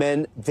 by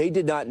men they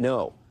did not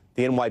know.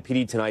 The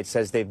NYPD tonight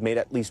says they've made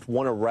at least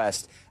one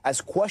arrest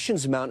as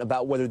questions mount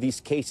about whether these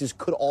cases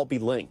could all be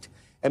linked.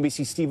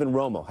 NBC's Stephen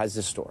Romo has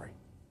this story.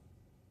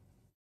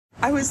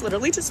 I was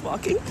literally just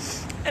walking,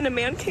 and a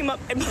man came up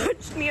and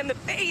punched me in the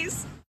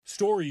face.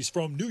 Stories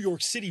from New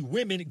York City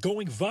women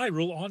going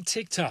viral on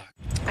TikTok.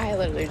 I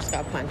literally just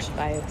got punched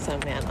by some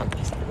man on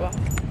the sidewalk.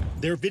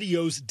 Their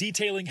videos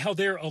detailing how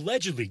they're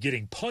allegedly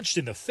getting punched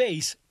in the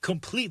face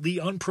completely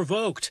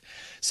unprovoked.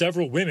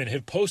 Several women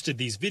have posted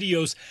these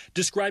videos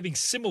describing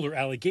similar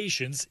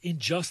allegations in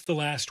just the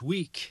last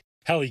week.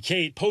 Hallie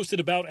Kate posted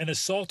about an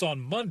assault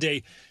on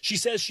Monday. She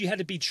says she had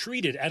to be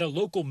treated at a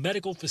local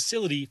medical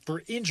facility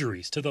for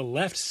injuries to the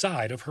left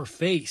side of her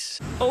face.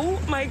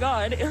 Oh my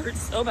God, it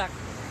hurts so bad.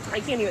 I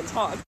can't even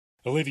talk.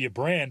 Olivia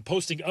Brand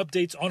posting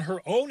updates on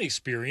her own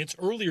experience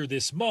earlier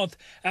this month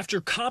after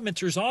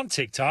commenters on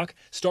TikTok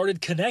started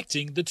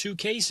connecting the two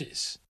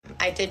cases.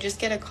 I did just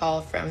get a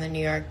call from the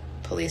New York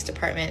Police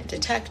Department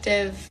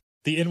detective.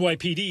 The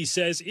NYPD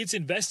says it's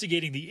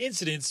investigating the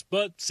incidents,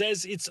 but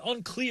says it's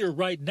unclear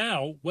right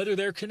now whether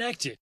they're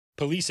connected.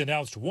 Police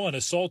announced one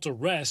assault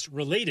arrest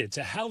related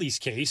to Hallie's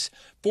case,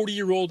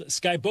 40-year-old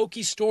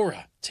Skyboki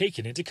Stora,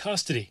 taken into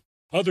custody.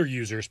 Other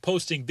users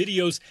posting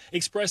videos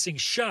expressing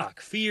shock,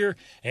 fear,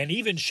 and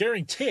even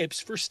sharing tips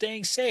for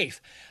staying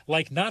safe,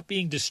 like not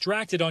being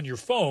distracted on your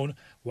phone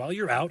while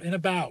you're out and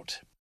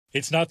about.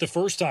 It's not the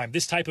first time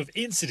this type of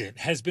incident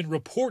has been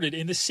reported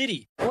in the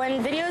city.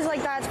 When videos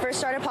like that first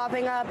started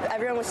popping up,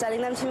 everyone was sending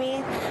them to me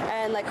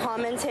and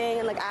commenting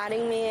and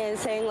adding me and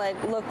saying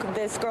look,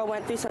 this girl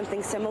went through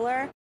something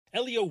similar.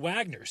 Elio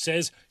Wagner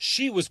says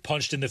she was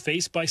punched in the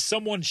face by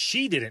someone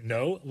she didn't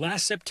know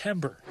last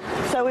September.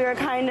 So we were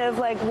kind of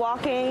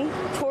walking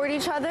toward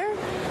each other,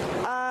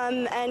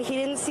 and he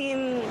didn't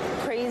seem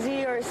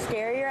crazy or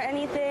scary or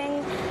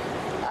anything.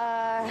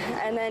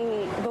 And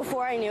then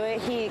before I knew it,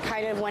 he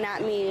kind of went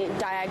at me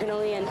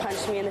diagonally and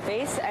punched me in the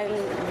face and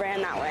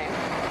ran that way.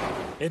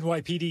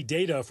 NYPD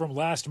data from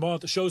last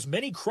month shows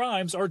many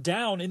crimes are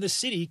down in the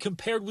city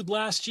compared with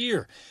last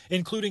year,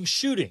 including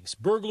shootings,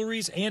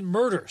 burglaries, and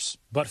murders.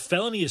 But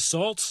felony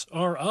assaults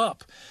are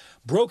up.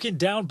 Broken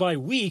down by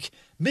week,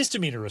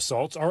 misdemeanor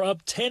assaults are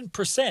up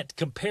 10%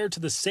 compared to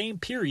the same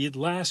period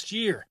last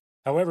year.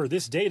 However,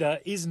 this data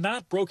is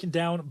not broken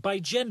down by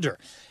gender,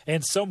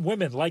 and some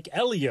women like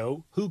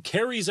Elio, who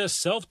carries a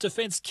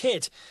self-defense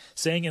kit,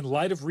 saying in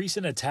light of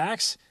recent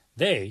attacks,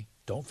 they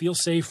don't feel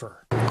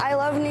safer. I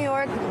love New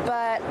York,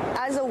 but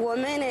as a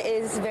woman, it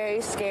is very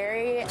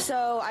scary.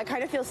 So I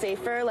kind of feel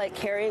safer,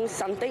 carrying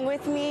something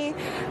with me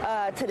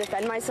to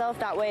defend myself.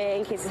 That way,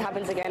 in case it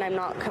happens again, I'm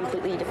not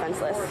completely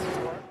defenseless.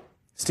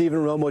 Stephen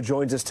Romo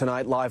joins us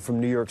tonight live from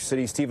New York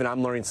City. Stephen,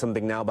 I'm learning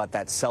something now about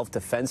that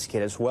self-defense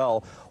kit as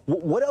well.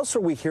 What else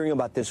are we hearing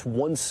about this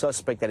one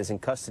suspect that is in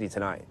custody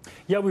tonight?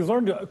 Yeah, we've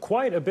learned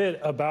quite a bit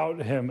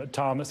about him,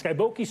 Tom.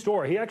 Skyboki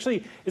Store, he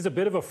actually is a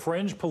bit of a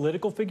fringe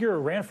political figure,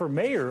 ran for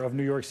mayor of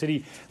New York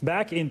City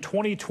back in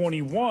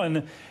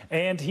 2021,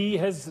 and he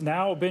has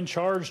now been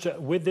charged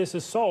with this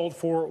assault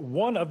for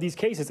one of these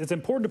cases. It's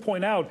important to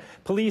point out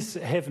police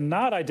have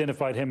not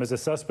identified him as a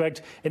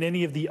suspect in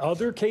any of the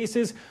other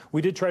cases.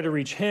 We did try to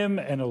reach him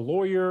and a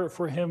lawyer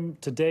for him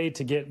today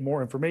to get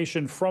more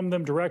information from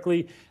them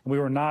directly, and we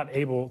were not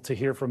able to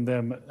hear from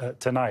them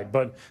tonight.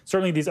 But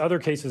certainly these other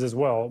cases as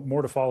well.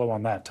 More to follow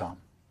on that, Tom.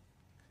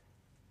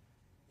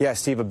 Yeah,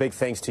 Steve, a big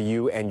thanks to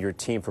you and your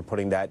team for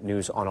putting that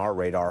news on our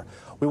radar.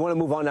 We want to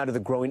move on now to the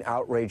growing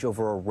outrage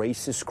over a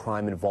racist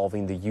crime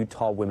involving the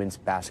Utah women's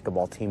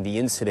basketball team. The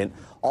incident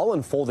all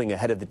unfolding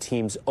ahead of the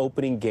team's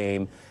opening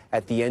game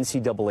at the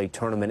NCAA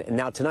tournament. And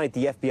now tonight,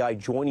 the FBI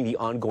joining the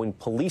ongoing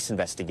police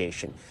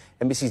investigation.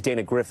 NBC's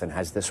Dana Griffin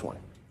has this one.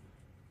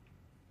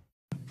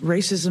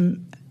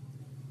 Racism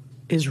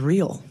is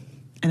real,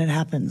 and it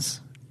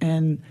happens,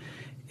 and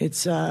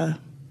it's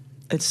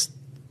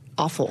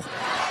awful.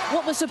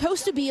 What was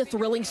supposed to be a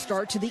thrilling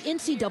start to the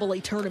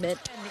NCAA tournament,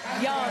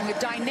 young,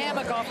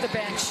 dynamic off the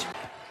bench,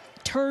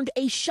 turned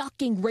a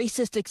shocking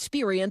racist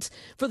experience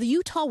for the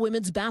Utah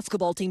women's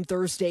basketball team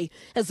Thursday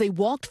as they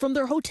walked from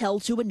their hotel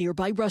to a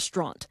nearby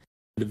restaurant.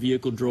 The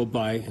vehicle drove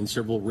by and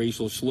several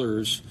racial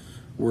slurs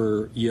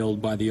were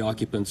yelled by the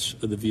occupants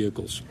of the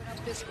vehicles.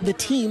 The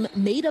team,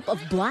 made up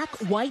of black,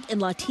 white, and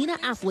Latina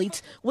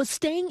athletes, was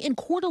staying in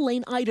Coeur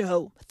d'Alene,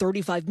 Idaho,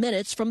 35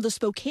 minutes from the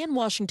Spokane,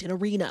 Washington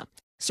arena.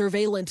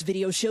 Surveillance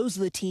video shows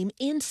the team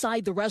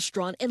inside the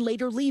restaurant and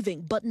later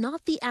leaving, but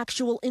not the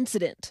actual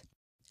incident.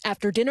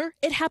 After dinner,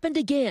 it happened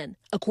again.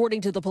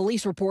 According to the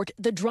police report,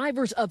 the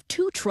drivers of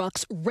two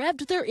trucks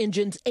revved their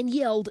engines and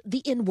yelled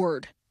the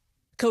N-word.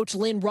 Coach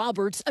Lynn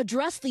Roberts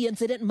addressed the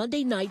incident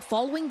Monday night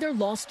following their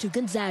loss to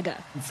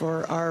Gonzaga.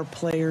 For our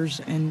players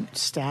and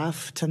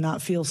staff to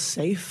not feel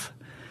safe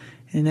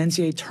in an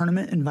NCAA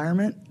tournament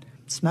environment,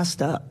 it's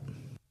messed up.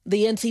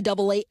 The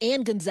NCAA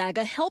and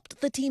Gonzaga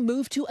helped the team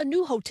move to a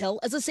new hotel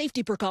as a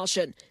safety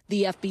precaution.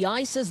 The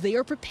FBI says they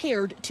are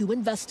prepared to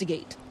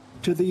investigate.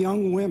 To the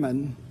young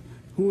women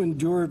who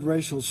endured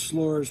racial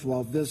slurs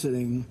while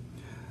visiting,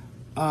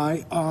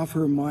 I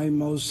offer my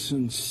most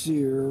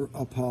sincere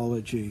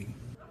apology.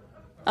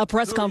 A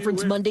press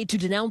conference Monday to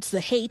denounce the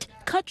hate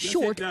cut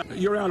short.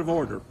 You're out of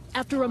order.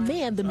 After a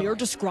man the mayor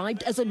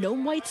described as a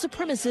known white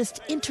supremacist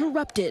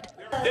interrupted.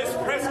 This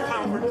press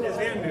conference is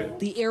ended.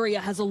 The area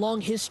has a long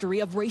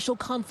history of racial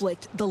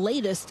conflict. The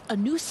latest, a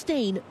new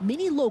stain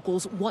many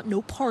locals want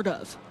no part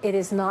of. It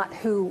is not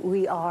who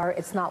we are.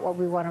 It's not what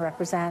we want to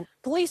represent.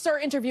 Police are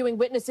interviewing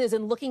witnesses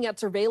and looking at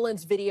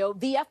surveillance video.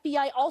 The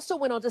FBI also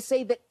went on to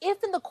say that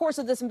if in the course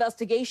of this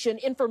investigation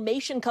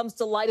information comes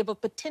to light of a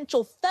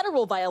potential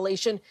federal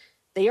violation,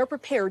 they are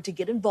prepared to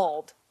get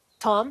involved.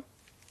 Tom?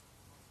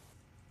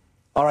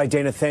 All right,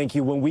 Dana, thank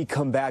you. When we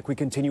come back, we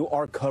continue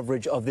our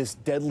coverage of this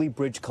deadly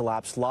bridge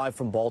collapse live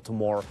from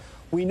Baltimore.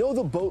 We know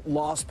the boat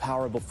lost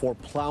power before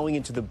plowing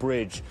into the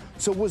bridge.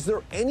 So was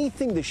there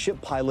anything the ship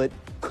pilot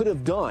could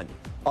have done?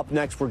 Up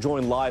next, we're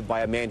joined live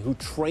by a man who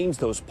trains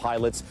those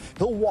pilots.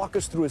 He'll walk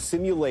us through a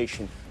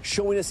simulation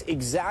showing us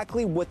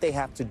exactly what they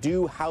have to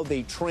do, how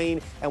they train,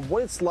 and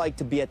what it's like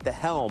to be at the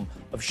helm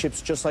of ships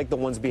just like the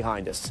ones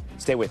behind us.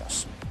 Stay with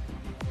us.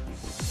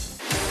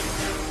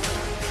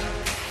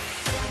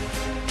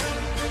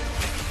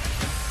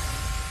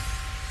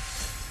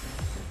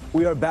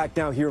 We are back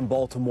now here in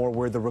Baltimore,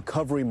 where the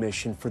recovery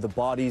mission for the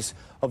bodies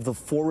of the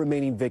 4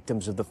 remaining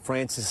victims of the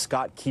Francis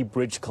Scott Key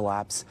Bridge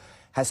collapse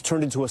has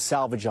turned into a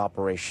salvage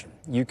operation.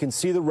 You can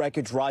see the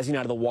wreckage rising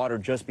out of the water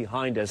just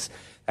behind us.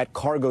 That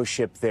cargo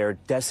ship there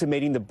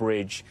decimating the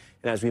bridge.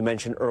 And as we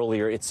mentioned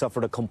earlier, it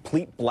suffered a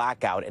complete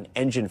blackout and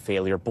engine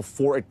failure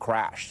before it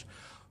crashed.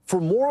 For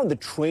more on the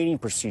training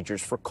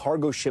procedures for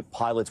cargo ship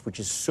pilots, which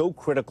is so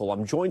critical,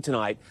 I'm joined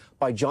tonight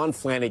by John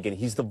Flanagan.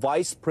 He's the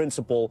Vice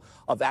Principal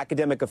of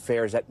Academic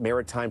Affairs at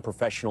Maritime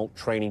Professional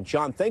Training.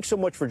 John, thanks so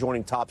much for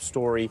joining Top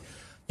Story.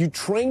 You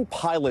train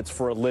pilots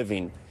for a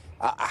living.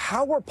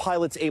 How are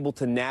pilots able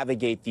to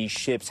navigate these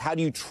ships? How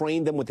do you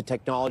train them with the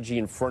technology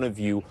in front of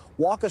you?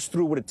 Walk us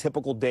through what a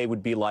typical day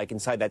would be like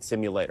inside that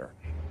simulator.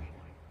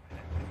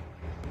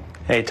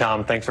 Hey,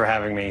 Tom, thanks for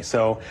having me.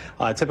 So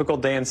a typical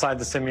day inside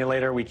the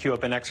simulator, we queue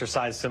up an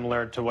exercise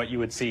similar to what you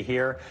would see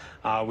here.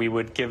 We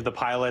would give the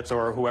pilots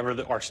or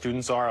whoever our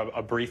students are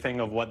a briefing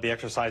of what the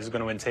exercise is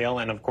going to entail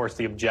and, of course,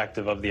 the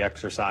objective of the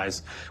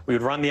exercise. We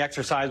would run the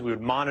exercise. We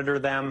would monitor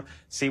them,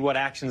 see what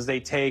actions they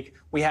take.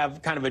 We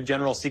have kind of a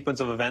general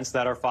sequence of events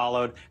that are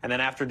followed. And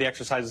then after the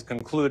exercise is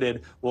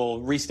concluded, we'll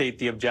restate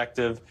the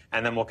objective,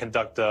 and then we'll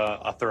conduct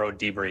a thorough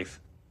debrief.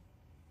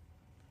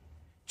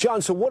 John,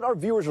 so what our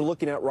viewers are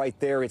looking at right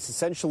there, it's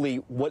essentially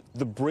what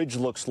the bridge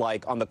looks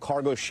like on the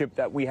cargo ship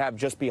that we have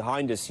just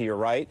behind us here,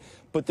 right?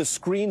 But the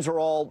screens are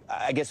all,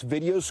 I guess,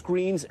 video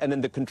screens, and then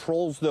the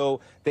controls,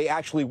 though, they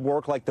actually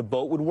work like the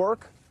boat would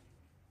work?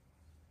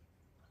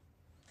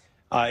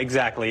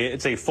 Exactly.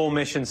 It's a full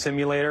mission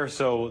simulator,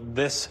 so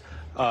this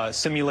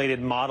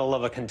simulated model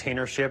of a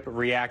container ship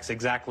reacts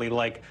exactly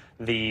like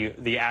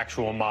the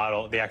actual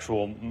model, the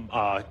actual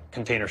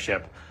container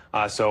ship.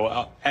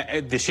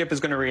 The ship is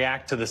going to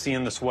react to the sea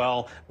and the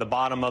swell, the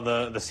bottom of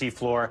the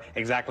seafloor,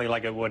 exactly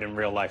like it would in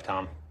real life,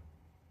 Tom.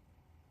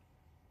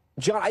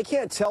 John, I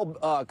can't tell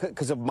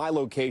because of my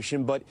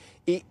location, but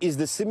is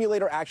the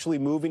simulator actually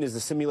moving? Is the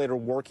simulator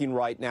working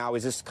right now?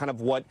 Is this kind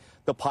of what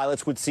the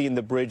pilots would see in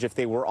the bridge if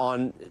they were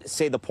on,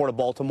 say, the Port of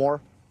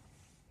Baltimore?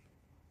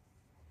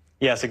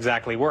 Yes,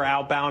 exactly. We're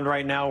outbound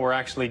right now. We're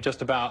actually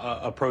just about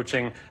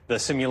approaching the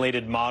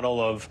simulated model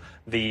of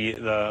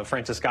the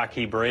Francis Scott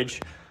Key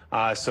Bridge.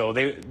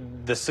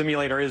 The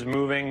simulator is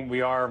moving.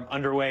 We are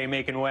underway,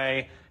 making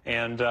way.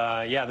 And,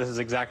 yeah, this is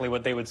exactly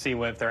what they would see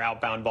if they're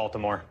outbound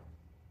Baltimore.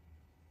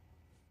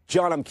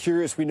 John, I'm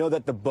curious. We know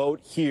that the boat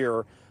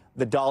here,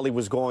 the Dolly,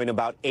 was going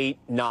about 8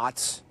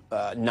 knots,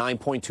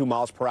 9.2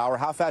 miles per hour.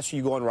 How fast are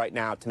you going right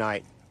now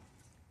tonight?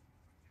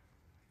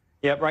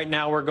 Yep, right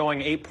now we're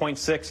going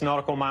 8.6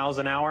 nautical miles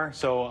an hour,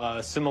 so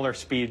a similar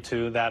speed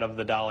to that of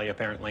the Dolly,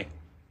 apparently.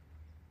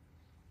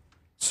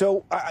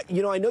 So,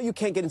 you know, I know you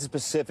can't get into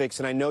specifics,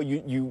 and I know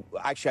you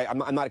actually,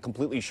 I'm not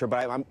completely sure,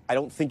 but I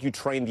don't think you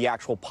trained the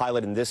actual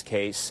pilot in this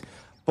case.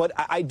 But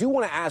I do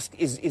want to ask,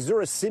 is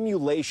there a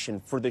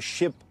simulation for the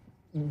ship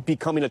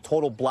becoming a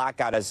total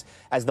blackout, as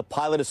the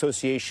Pilot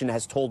Association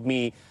has told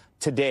me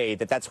today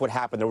that that's what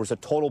happened? There was a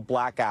total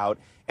blackout,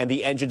 and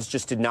the engines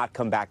just did not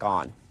come back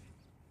on.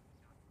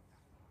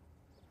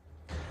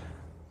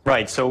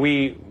 Right. So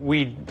we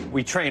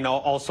train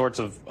all sorts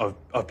of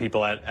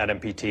people at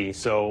MPT.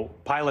 So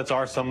pilots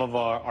are some of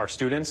our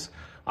students.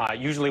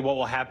 Usually what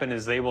will happen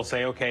is they will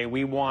say, okay,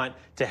 we want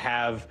to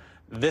have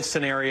this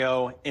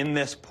scenario in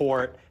this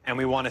port, and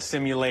we want to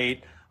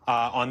simulate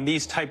on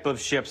these type of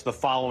ships the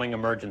following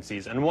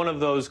emergencies. And one of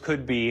those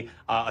could be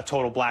a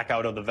total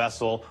blackout of the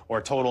vessel,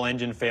 or total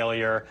engine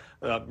failure,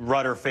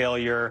 rudder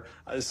failure,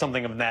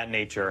 something of that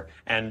nature.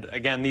 And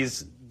again,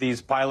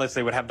 these pilots,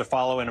 they would have to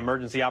follow an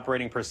emergency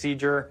operating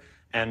procedure,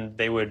 and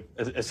they would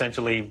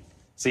essentially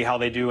see how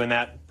they do in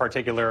that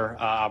particular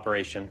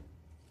operation.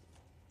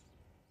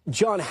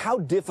 John, how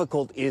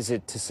difficult is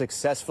it to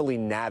successfully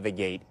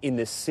navigate in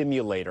the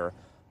simulator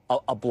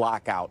a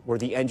blackout where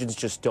the engines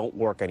just don't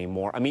work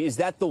anymore? I mean, is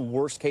that the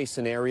worst case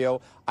scenario?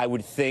 I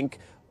would think,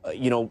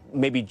 you know,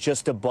 maybe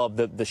just above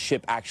the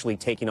ship actually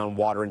taking on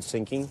water and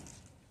sinking?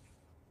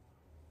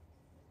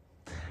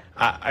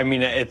 I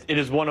mean, it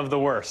is one of the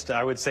worst.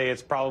 I would say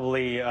it's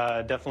probably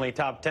definitely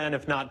top 10,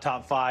 if not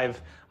top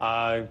 5,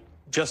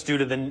 just due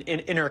to the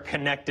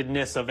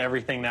interconnectedness of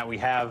everything that we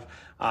have.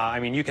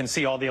 I mean, you can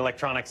see all the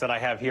electronics that I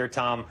have here,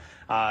 Tom.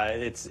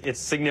 It's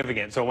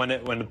significant. So when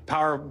the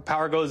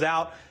power goes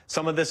out,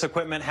 some of this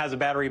equipment has a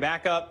battery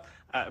backup.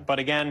 But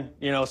again,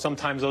 you know,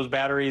 sometimes those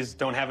batteries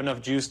don't have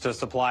enough juice to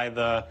supply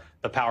the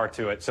power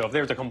to it. So if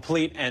there's a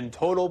complete and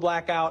total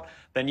blackout,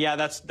 then yeah,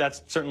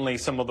 that's certainly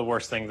some of the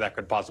worst things that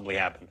could possibly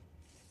happen.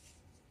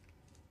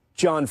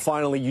 John,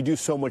 finally, you do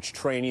so much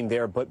training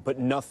there, but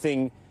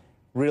nothing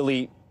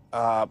really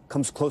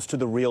comes close to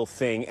the real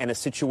thing. And a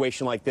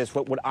situation like this,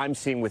 what I'm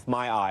seeing with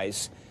my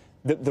eyes,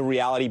 the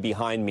reality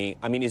behind me,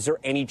 I mean, is there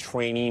any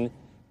training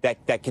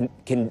that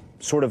can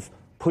sort of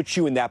put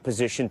you in that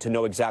position to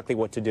know exactly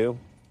what to do?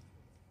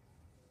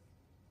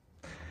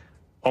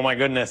 Oh my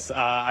goodness,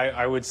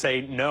 I would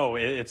say no.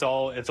 It's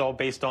all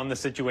based on the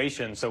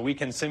situation. So we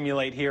can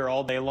simulate here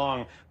all day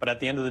long, but at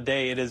the end of the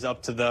day, it is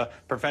up to the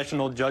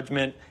professional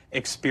judgment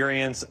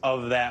experience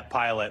of that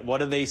pilot. What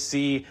do they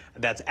see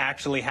that's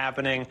actually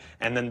happening,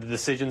 and then the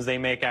decisions they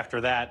make after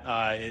that.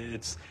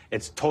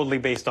 It's totally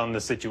based on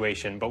the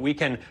situation. But we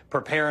can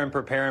prepare and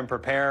prepare and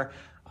prepare.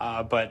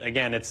 But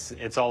again,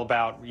 it's all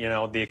about, you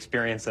know, the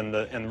experience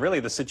and really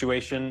the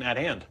situation at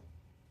hand.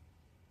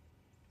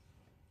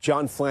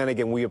 John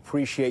Flanagan, we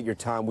appreciate your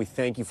time. We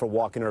thank you for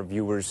walking our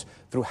viewers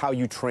through how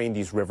you train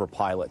these river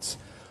pilots.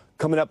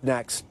 Coming up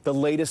next, the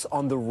latest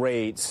on the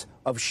raids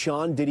of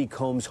Sean Diddy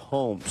Combs'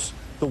 homes.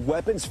 The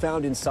weapons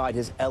found inside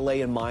his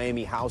LA and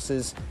Miami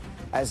houses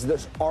as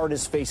this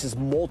artist faces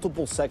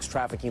multiple sex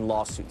trafficking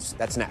lawsuits.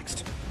 That's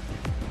next.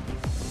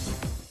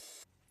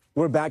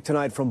 We're back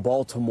tonight from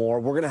Baltimore.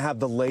 We're going to have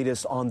the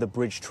latest on the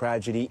bridge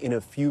tragedy in a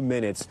few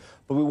minutes,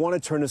 but we want to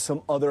turn to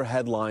some other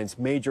headlines,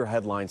 major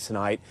headlines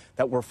tonight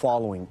that we're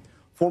following.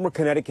 Former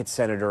Connecticut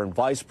Senator and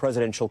Vice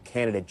Presidential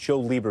candidate Joe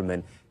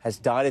Lieberman has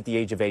died at the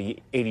age of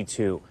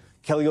 82.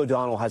 Kelly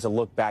O'Donnell has a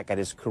look back at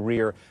his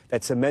career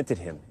that cemented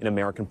him in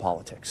American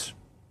politics.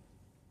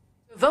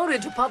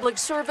 Devoted to public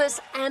service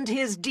and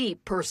his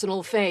deep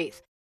personal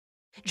faith.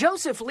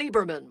 Joseph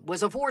Lieberman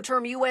was a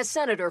 4-term U.S.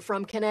 Senator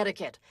from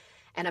Connecticut,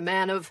 and a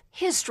man of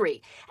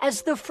history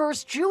as the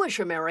first Jewish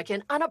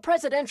American on a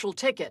presidential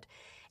ticket,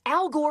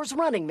 Al Gore's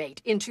running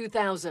mate in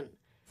 2000.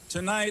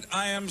 Tonight,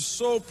 I am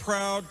so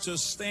proud to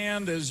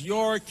stand as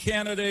your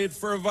candidate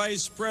for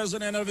Vice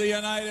President of the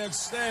United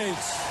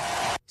States.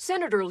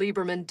 Senator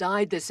Lieberman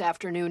died this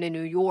afternoon in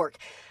New York.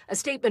 A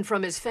statement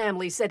from his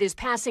family said his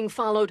passing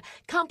followed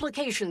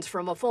complications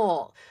from a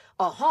fall,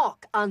 a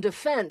hawk on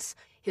defense.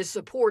 His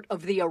support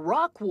of the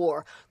Iraq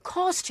War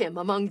cost him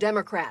among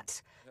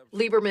Democrats.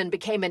 Lieberman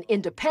became an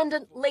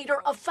independent,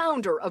 later a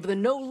founder of the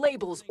No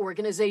Labels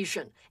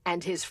organization,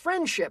 and his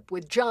friendship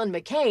with John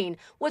McCain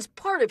was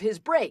part of his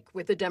break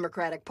with the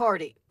Democratic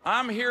Party.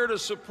 I'm here to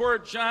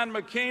support John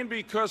McCain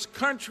because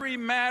country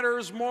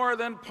matters more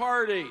than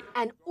party.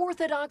 An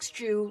Orthodox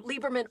Jew,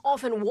 Lieberman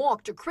often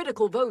walked to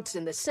critical votes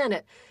in the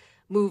Senate,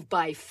 moved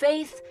by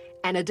faith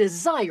and a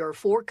desire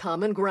for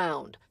common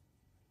ground.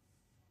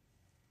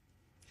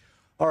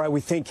 All right,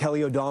 we thank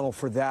Kelly O'Donnell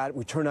for that.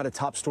 We turn out a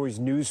Top Stories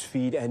news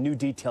feed and new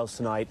details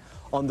tonight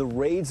on the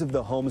raids of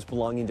the homes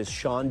belonging to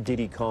Sean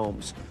Diddy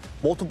Combs.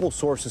 Multiple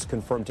sources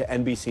confirmed to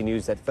NBC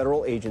News that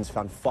federal agents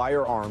found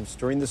firearms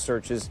during the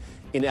searches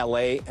in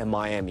L.A. and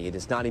Miami. It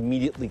is not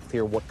immediately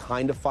clear what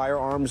kind of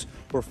firearms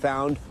were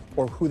found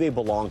or who they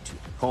belong to.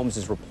 Combs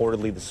is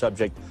reportedly the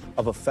subject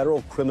of a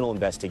federal criminal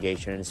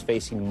investigation and is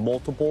facing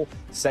multiple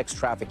sex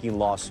trafficking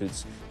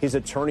lawsuits. His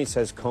attorney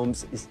says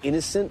Combs is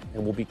innocent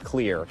and will be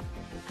clear.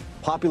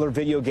 Popular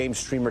video game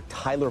streamer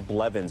Tyler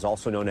Blevins,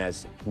 also known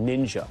as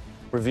Ninja,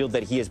 revealed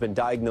that he has been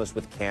diagnosed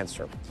with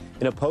cancer.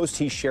 In a post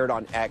he shared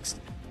on X,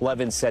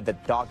 Blevins said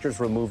that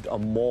doctors removed a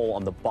mole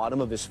on the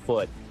bottom of his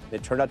foot and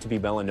it turned out to be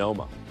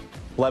melanoma.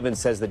 Blevins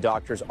says the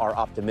doctors are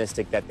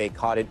optimistic that they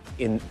caught it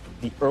in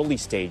the early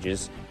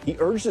stages. He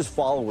urged his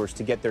followers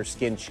to get their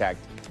skin checked.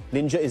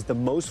 Ninja is the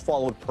most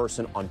followed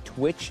person on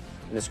Twitch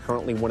and is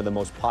currently one of the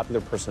most popular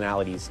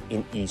personalities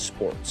in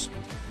esports.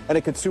 And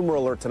a consumer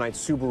alert tonight,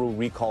 Subaru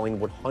recalling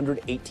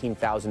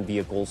 118,000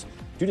 vehicles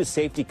due to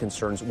safety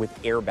concerns with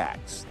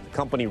airbags. The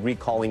company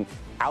recalling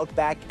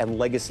Outback and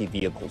Legacy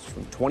vehicles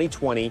from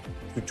 2020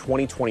 through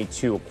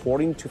 2022.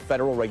 According to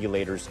federal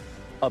regulators,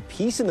 a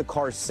piece in the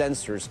car's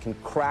sensors can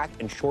crack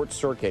and short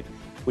circuit,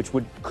 which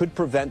could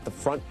prevent the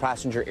front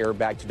passenger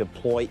airbag to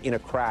deploy in a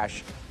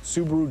crash.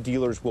 Subaru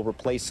dealers will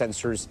replace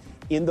sensors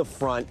in the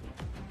front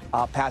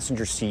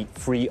passenger seat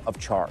free of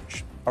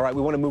charge. All right,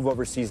 we want to move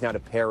overseas now to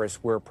Paris,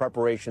 where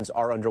preparations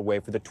are underway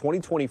for the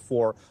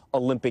 2024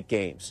 Olympic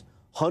Games.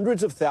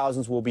 Hundreds of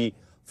thousands will be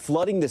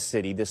flooding the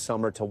city this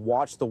summer to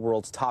watch the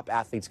world's top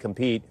athletes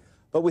compete.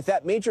 But with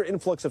that major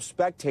influx of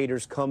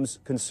spectators comes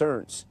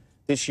concerns.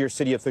 This year,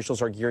 city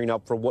officials are gearing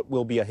up for what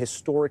will be a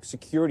historic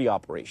security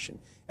operation.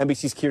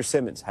 NBC's Keir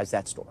Simmons has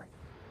that story.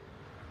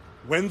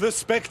 When the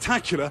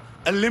spectacular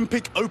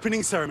Olympic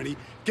opening ceremony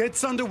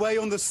gets underway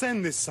on the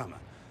Seine this summer,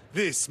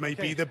 this may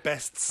be the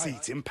best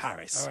seat in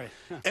Paris.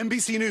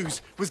 NBC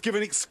News was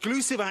given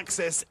exclusive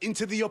access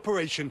into the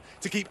operation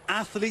to keep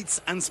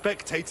athletes and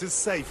spectators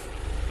safe,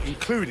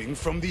 including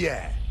from the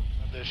air.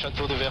 The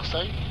Château de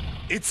Versailles.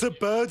 It's a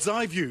bird's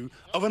eye view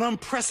of an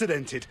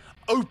unprecedented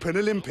Open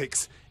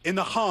Olympics in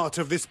the heart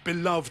of this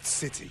beloved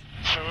city.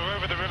 So we're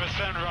over the River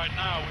Seine right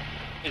now.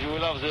 You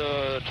will have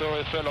the Tour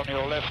Eiffel on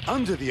your left.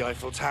 Under the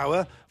Eiffel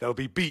Tower, there'll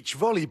be beach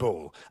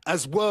volleyball,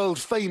 as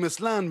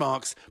world-famous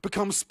landmarks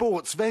become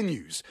sports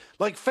venues,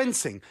 like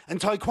fencing and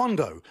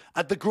taekwondo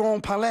at the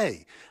Grand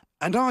Palais,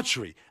 and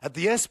archery at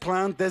the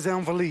Esplanade des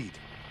Invalides.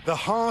 The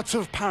heart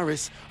of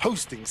Paris,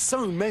 hosting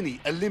so many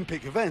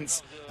Olympic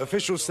events,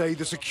 officials say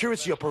the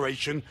security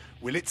operation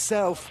will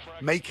itself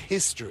make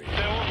history.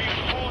 There will be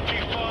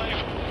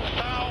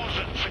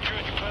 45,000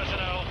 security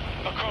personnel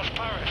across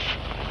Paris.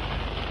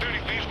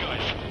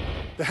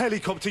 The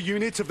helicopter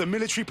unit of the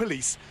military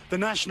police, the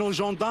National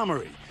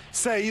Gendarmerie,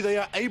 say they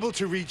are able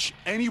to reach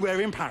anywhere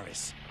in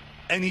Paris,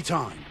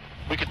 anytime.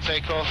 We can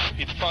take off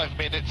in 5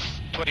 minutes,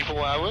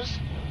 24 hours,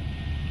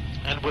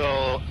 and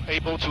we're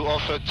able to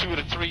offer 2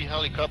 to 3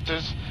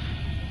 helicopters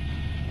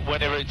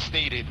whenever it's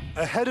needed.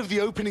 Ahead of the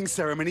opening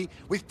ceremony,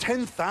 with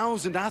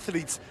 10,000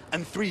 athletes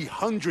and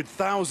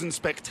 300,000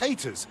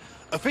 spectators,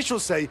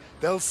 officials say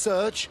they'll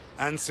search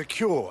and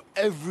secure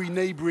every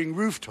neighboring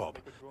rooftop.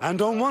 And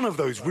on one of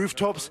those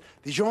rooftops,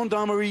 the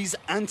Gendarmerie's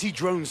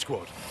anti-drone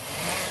squad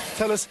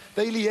tell us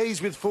they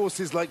liaise with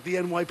forces like the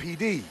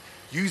NYPD,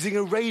 using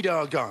a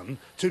radar gun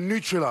to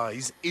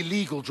neutralize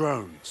illegal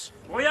drones.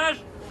 Voyage!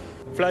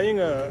 Flying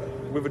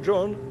with a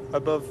drone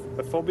above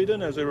a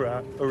forbidden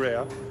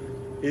area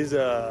is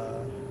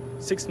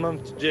 6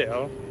 months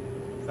jail.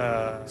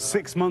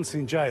 6 months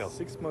in jail.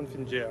 6 months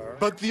in jail.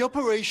 But the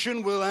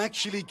operation will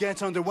actually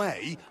get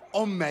underway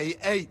on May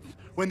 8th,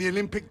 when the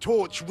Olympic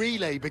torch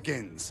relay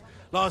begins.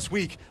 Last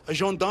week, a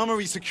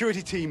gendarmerie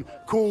security team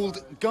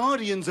called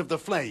Guardians of the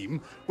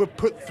Flame were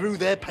put through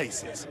their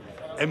paces.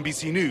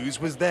 NBC News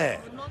was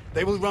there.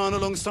 They will run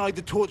alongside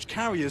the torch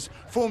carriers,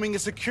 forming a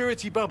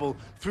security bubble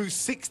through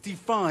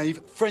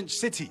 65 French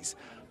cities,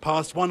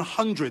 past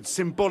 100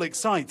 symbolic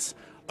sites,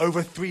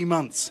 over 3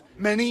 months.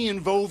 Many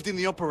involved in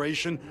the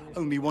operation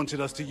only wanted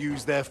us to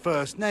use their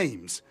first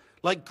names,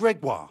 like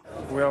Gregoire.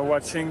 We are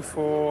watching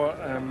for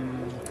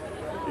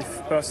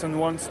if person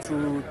wants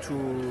to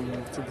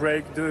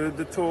break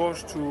the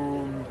torch,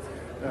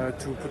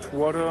 to put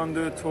water on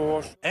the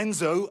torch.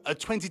 Enzo, a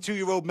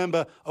 22-year-old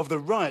member of the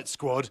riot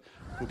squad,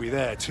 will be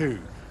there too,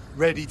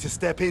 ready to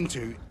step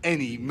into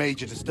any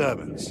major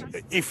disturbance.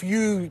 If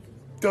you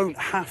don't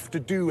have to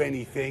do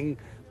anything,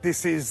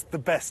 this is the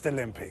best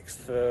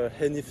Olympics?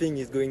 Anything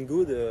is going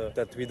good,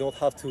 that we don't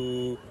have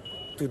to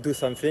do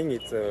something,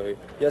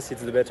 yes,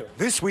 it's the better.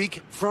 This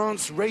week,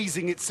 France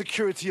raising its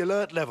security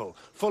alert level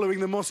following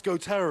the Moscow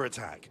terror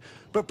attack.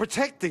 But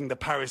protecting the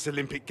Paris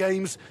Olympic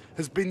Games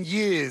has been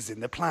years in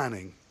the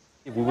planning.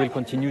 We will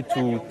continue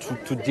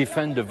to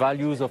defend the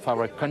values of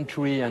our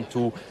country and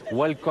to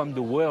welcome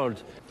the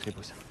world.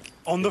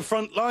 On the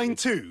front line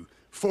too,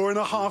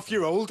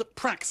 4.5-year-old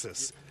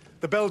Praxis,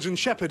 the Belgian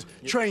shepherd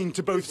trained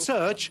to both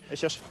search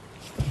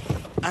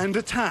and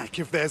attack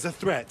if there's a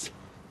threat.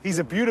 He's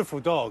a beautiful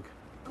dog.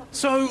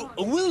 So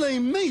will they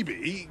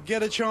maybe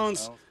get a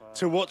chance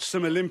to watch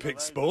some Olympic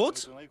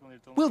sport?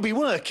 We'll be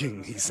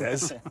working, he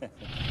says.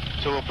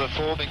 So we're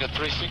performing a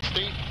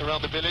 360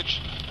 around the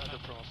village.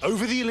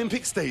 Over the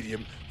Olympic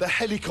Stadium, the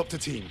helicopter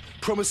team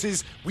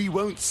promises we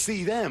won't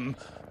see them,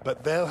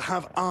 but they'll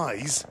have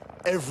eyes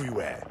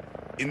everywhere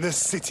in the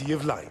City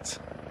of Light.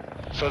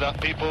 So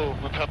that people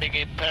who are coming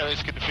in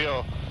Paris can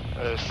feel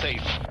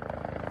safe.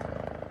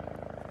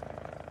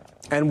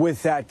 And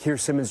with that, Keir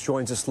Simmons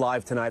joins us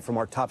live tonight from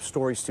our Top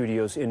Story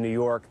studios in New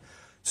York.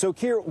 So,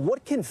 Keir,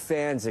 what can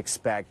fans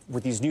expect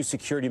with these new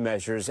security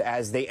measures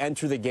as they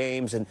enter the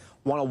games and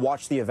want to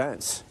watch the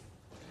events?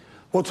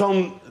 Well,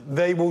 Tom,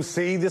 they will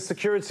see the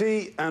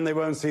security and they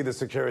won't see the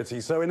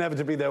security. So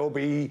inevitably there will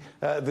be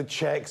the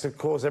checks. Of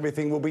course,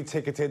 everything will be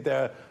ticketed.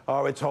 There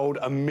are, we're told,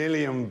 1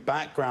 million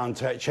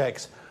background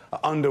checks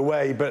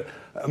underway. But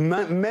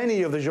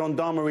many of the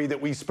gendarmerie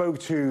that we spoke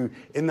to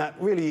in that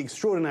really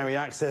extraordinary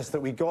access that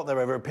we got there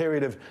over a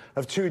period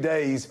of 2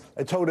 days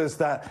told us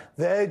that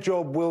their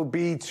job will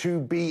be to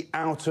be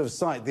out of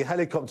sight. The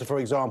helicopter, for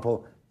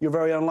example, you're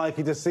very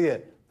unlikely to see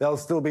it. They'll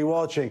still be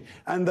watching.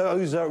 And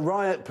those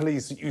riot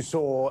police that you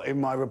saw in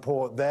my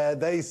report there,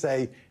 they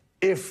say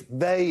if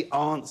they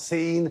aren't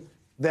seen,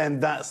 then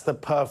that's the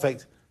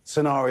perfect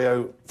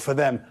scenario for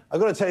them. I've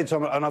got to tell you,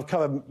 Tom, and I've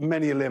covered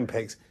many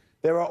Olympics,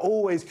 there are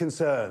always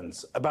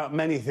concerns about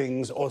many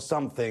things or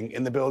something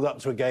in the build-up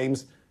to a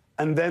Games,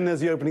 and then there's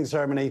the opening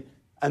ceremony,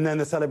 and then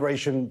the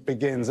celebration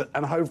begins.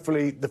 And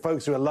hopefully the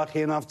folks who are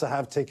lucky enough to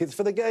have tickets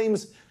for the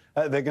Games,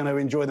 they're going to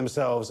enjoy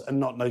themselves and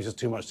not notice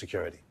too much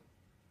security.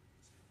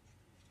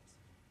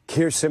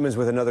 Keir Simmons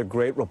with another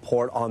great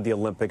report on the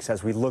Olympics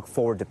as we look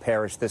forward to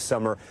Paris this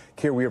summer.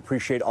 Keir, we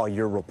appreciate all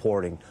your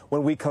reporting.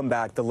 When we come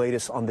back, the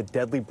latest on the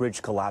deadly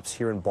bridge collapse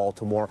here in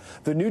Baltimore,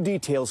 the new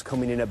details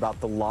coming in about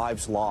the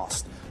lives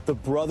lost. The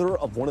brother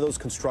of one of those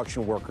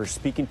construction workers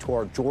speaking to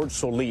our George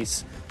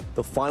Solis,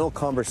 the final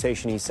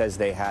conversation he says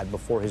they had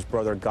before his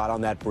brother got on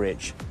that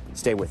bridge.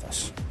 Stay with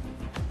us.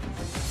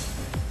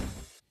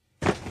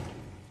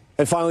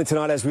 And finally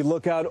tonight, as we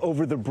look out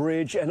over the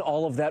bridge and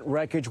all of that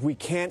wreckage, we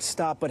can't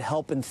stop but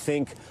help and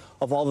think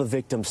of all the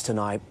victims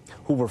tonight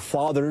who were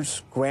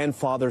fathers,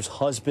 grandfathers,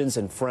 husbands,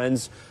 and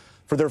friends.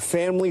 For their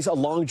families, a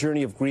long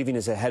journey of grieving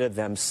is ahead of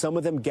them, some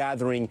of them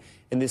gathering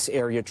in this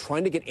area,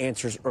 trying to get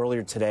answers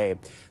earlier today.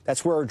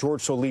 That's where our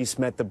George Solis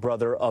met the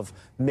brother of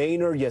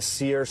Maynard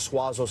Yasir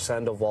Suazo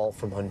Sandoval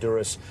from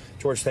Honduras.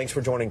 George, thanks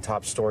for joining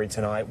Top Story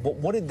tonight.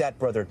 What did that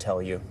brother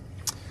tell you?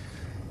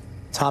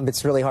 Tom,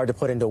 it's really hard to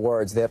put into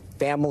words. The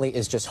family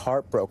is just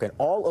heartbroken.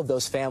 All of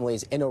those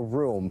families in a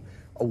room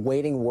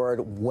awaiting word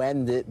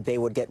when they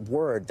would get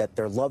word that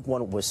their loved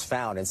one was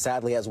found. And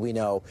sadly, as we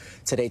know,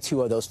 today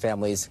 2 of those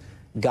families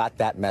got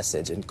that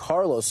message. And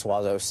Carlos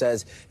Suazo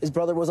says his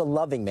brother was a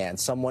loving man,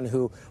 someone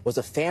who was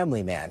a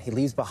family man. He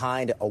leaves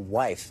behind a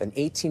wife, an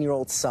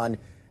 18-year-old son,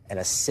 and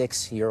a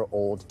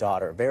 6-year-old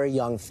daughter. Very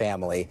young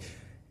family.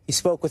 He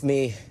spoke with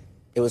me.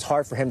 It was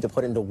hard for him to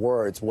put into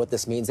words what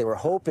this means. They were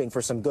hoping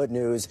for some good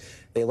news.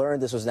 They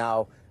learned this was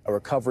now a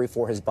recovery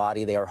for his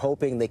body. They are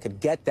hoping they could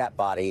get that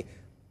body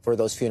for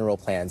those funeral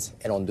plans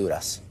in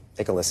Honduras.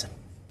 Take a listen.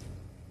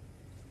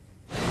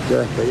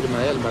 De despedirme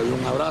de él, me dio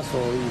un abrazo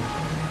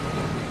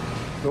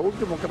y lo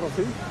último que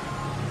recibí,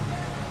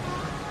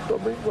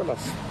 domingo a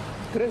las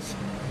 3,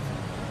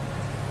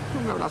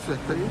 un abrazo de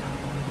despedida.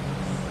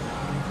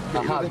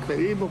 Y nos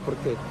despedimos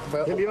porque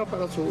él iba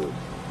para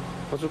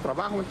su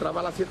trabajo, entraba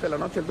a las 7 de la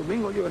noche el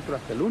domingo, yo entro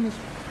hasta el lunes.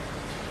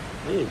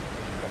 Y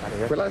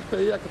fue la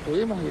despedida que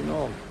tuvimos y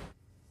no.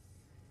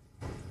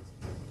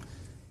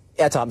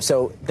 Yeah, Tom,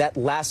 so that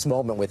last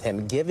moment with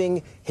him,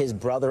 giving his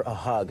brother a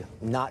hug,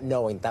 not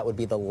knowing that would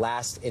be the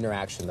last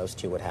interaction those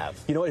two would have.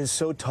 You know, it is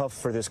so tough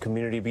for this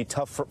community, it'd be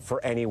tough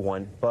for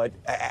anyone. But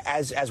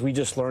as we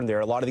just learned there,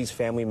 a lot of these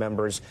family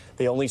members,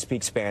 they only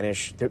speak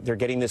Spanish. They're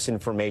getting this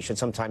information,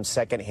 sometimes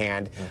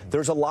secondhand. Mm-hmm.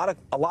 There's a lot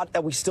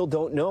that we still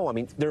don't know. I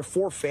mean, there are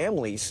 4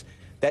 families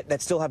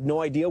that still have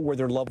no idea where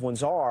their loved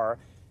ones are.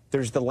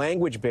 There's the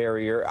language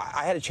barrier.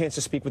 I had a chance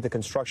to speak with the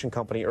construction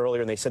company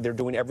earlier, and they said they're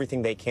doing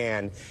everything they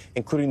can,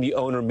 including the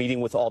owner meeting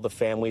with all the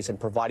families and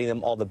providing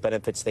them all the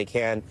benefits they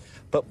can.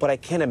 But I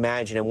can't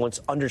imagine, and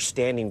once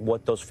understanding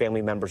what those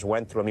family members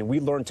went through, I mean, we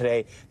learned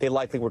today they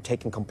likely were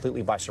taken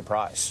completely by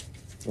surprise.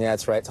 Yeah,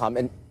 that's right, Tom.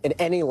 And in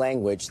any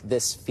language,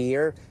 this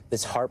fear,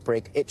 this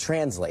heartbreak, it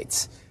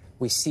translates.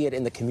 We see it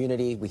in the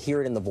community. We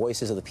hear it in the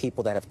voices of the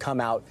people that have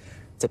come out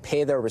to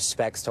pay their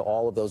respects to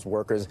all of those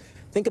workers.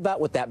 Think about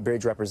what that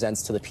bridge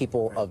represents to the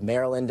people of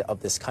Maryland,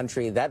 of this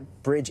country. That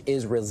bridge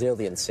is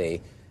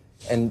resiliency.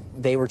 And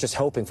they were just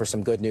hoping for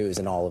some good news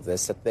in all of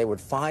this, that they would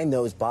find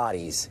those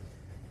bodies.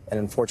 And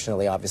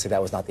unfortunately, obviously,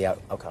 that was not the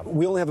outcome.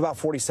 We only have about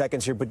 40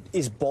 seconds here, but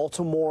is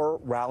Baltimore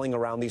rallying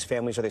around these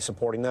families? Are they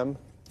supporting them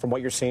from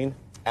what you're seeing?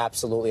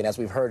 Absolutely. And as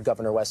we've heard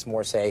Governor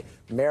Westmore say,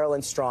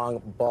 Maryland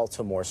strong,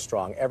 Baltimore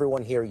strong.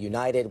 Everyone here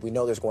united. We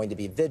know there's going to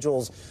be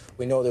vigils.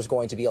 We know there's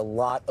going to be a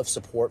lot of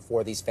support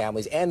for these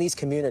families and these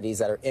communities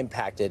that are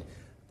impacted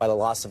by the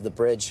loss of the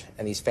bridge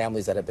and these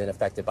families that have been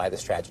affected by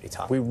this tragedy,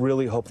 Tom. We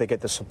really hope they get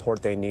the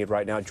support they need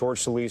right now. George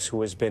Solis,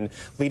 who has been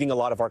leading a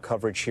lot of our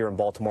coverage here in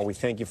Baltimore, we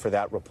thank you for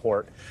that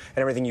report and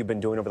everything you've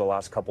been doing over the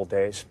last couple of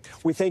days.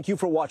 We thank you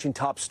for watching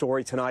Top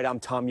Story tonight. I'm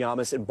Tom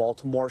Llamas in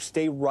Baltimore.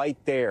 Stay right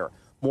there.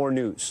 More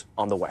news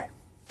on the way.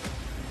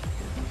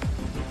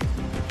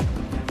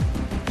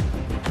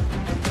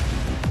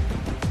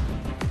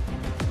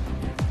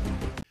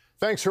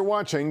 Thanks for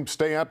watching.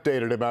 Stay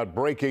updated about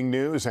breaking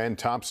news and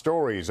top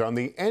stories on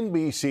the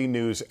NBC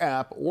News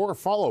app or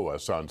follow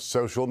us on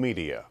social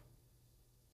media.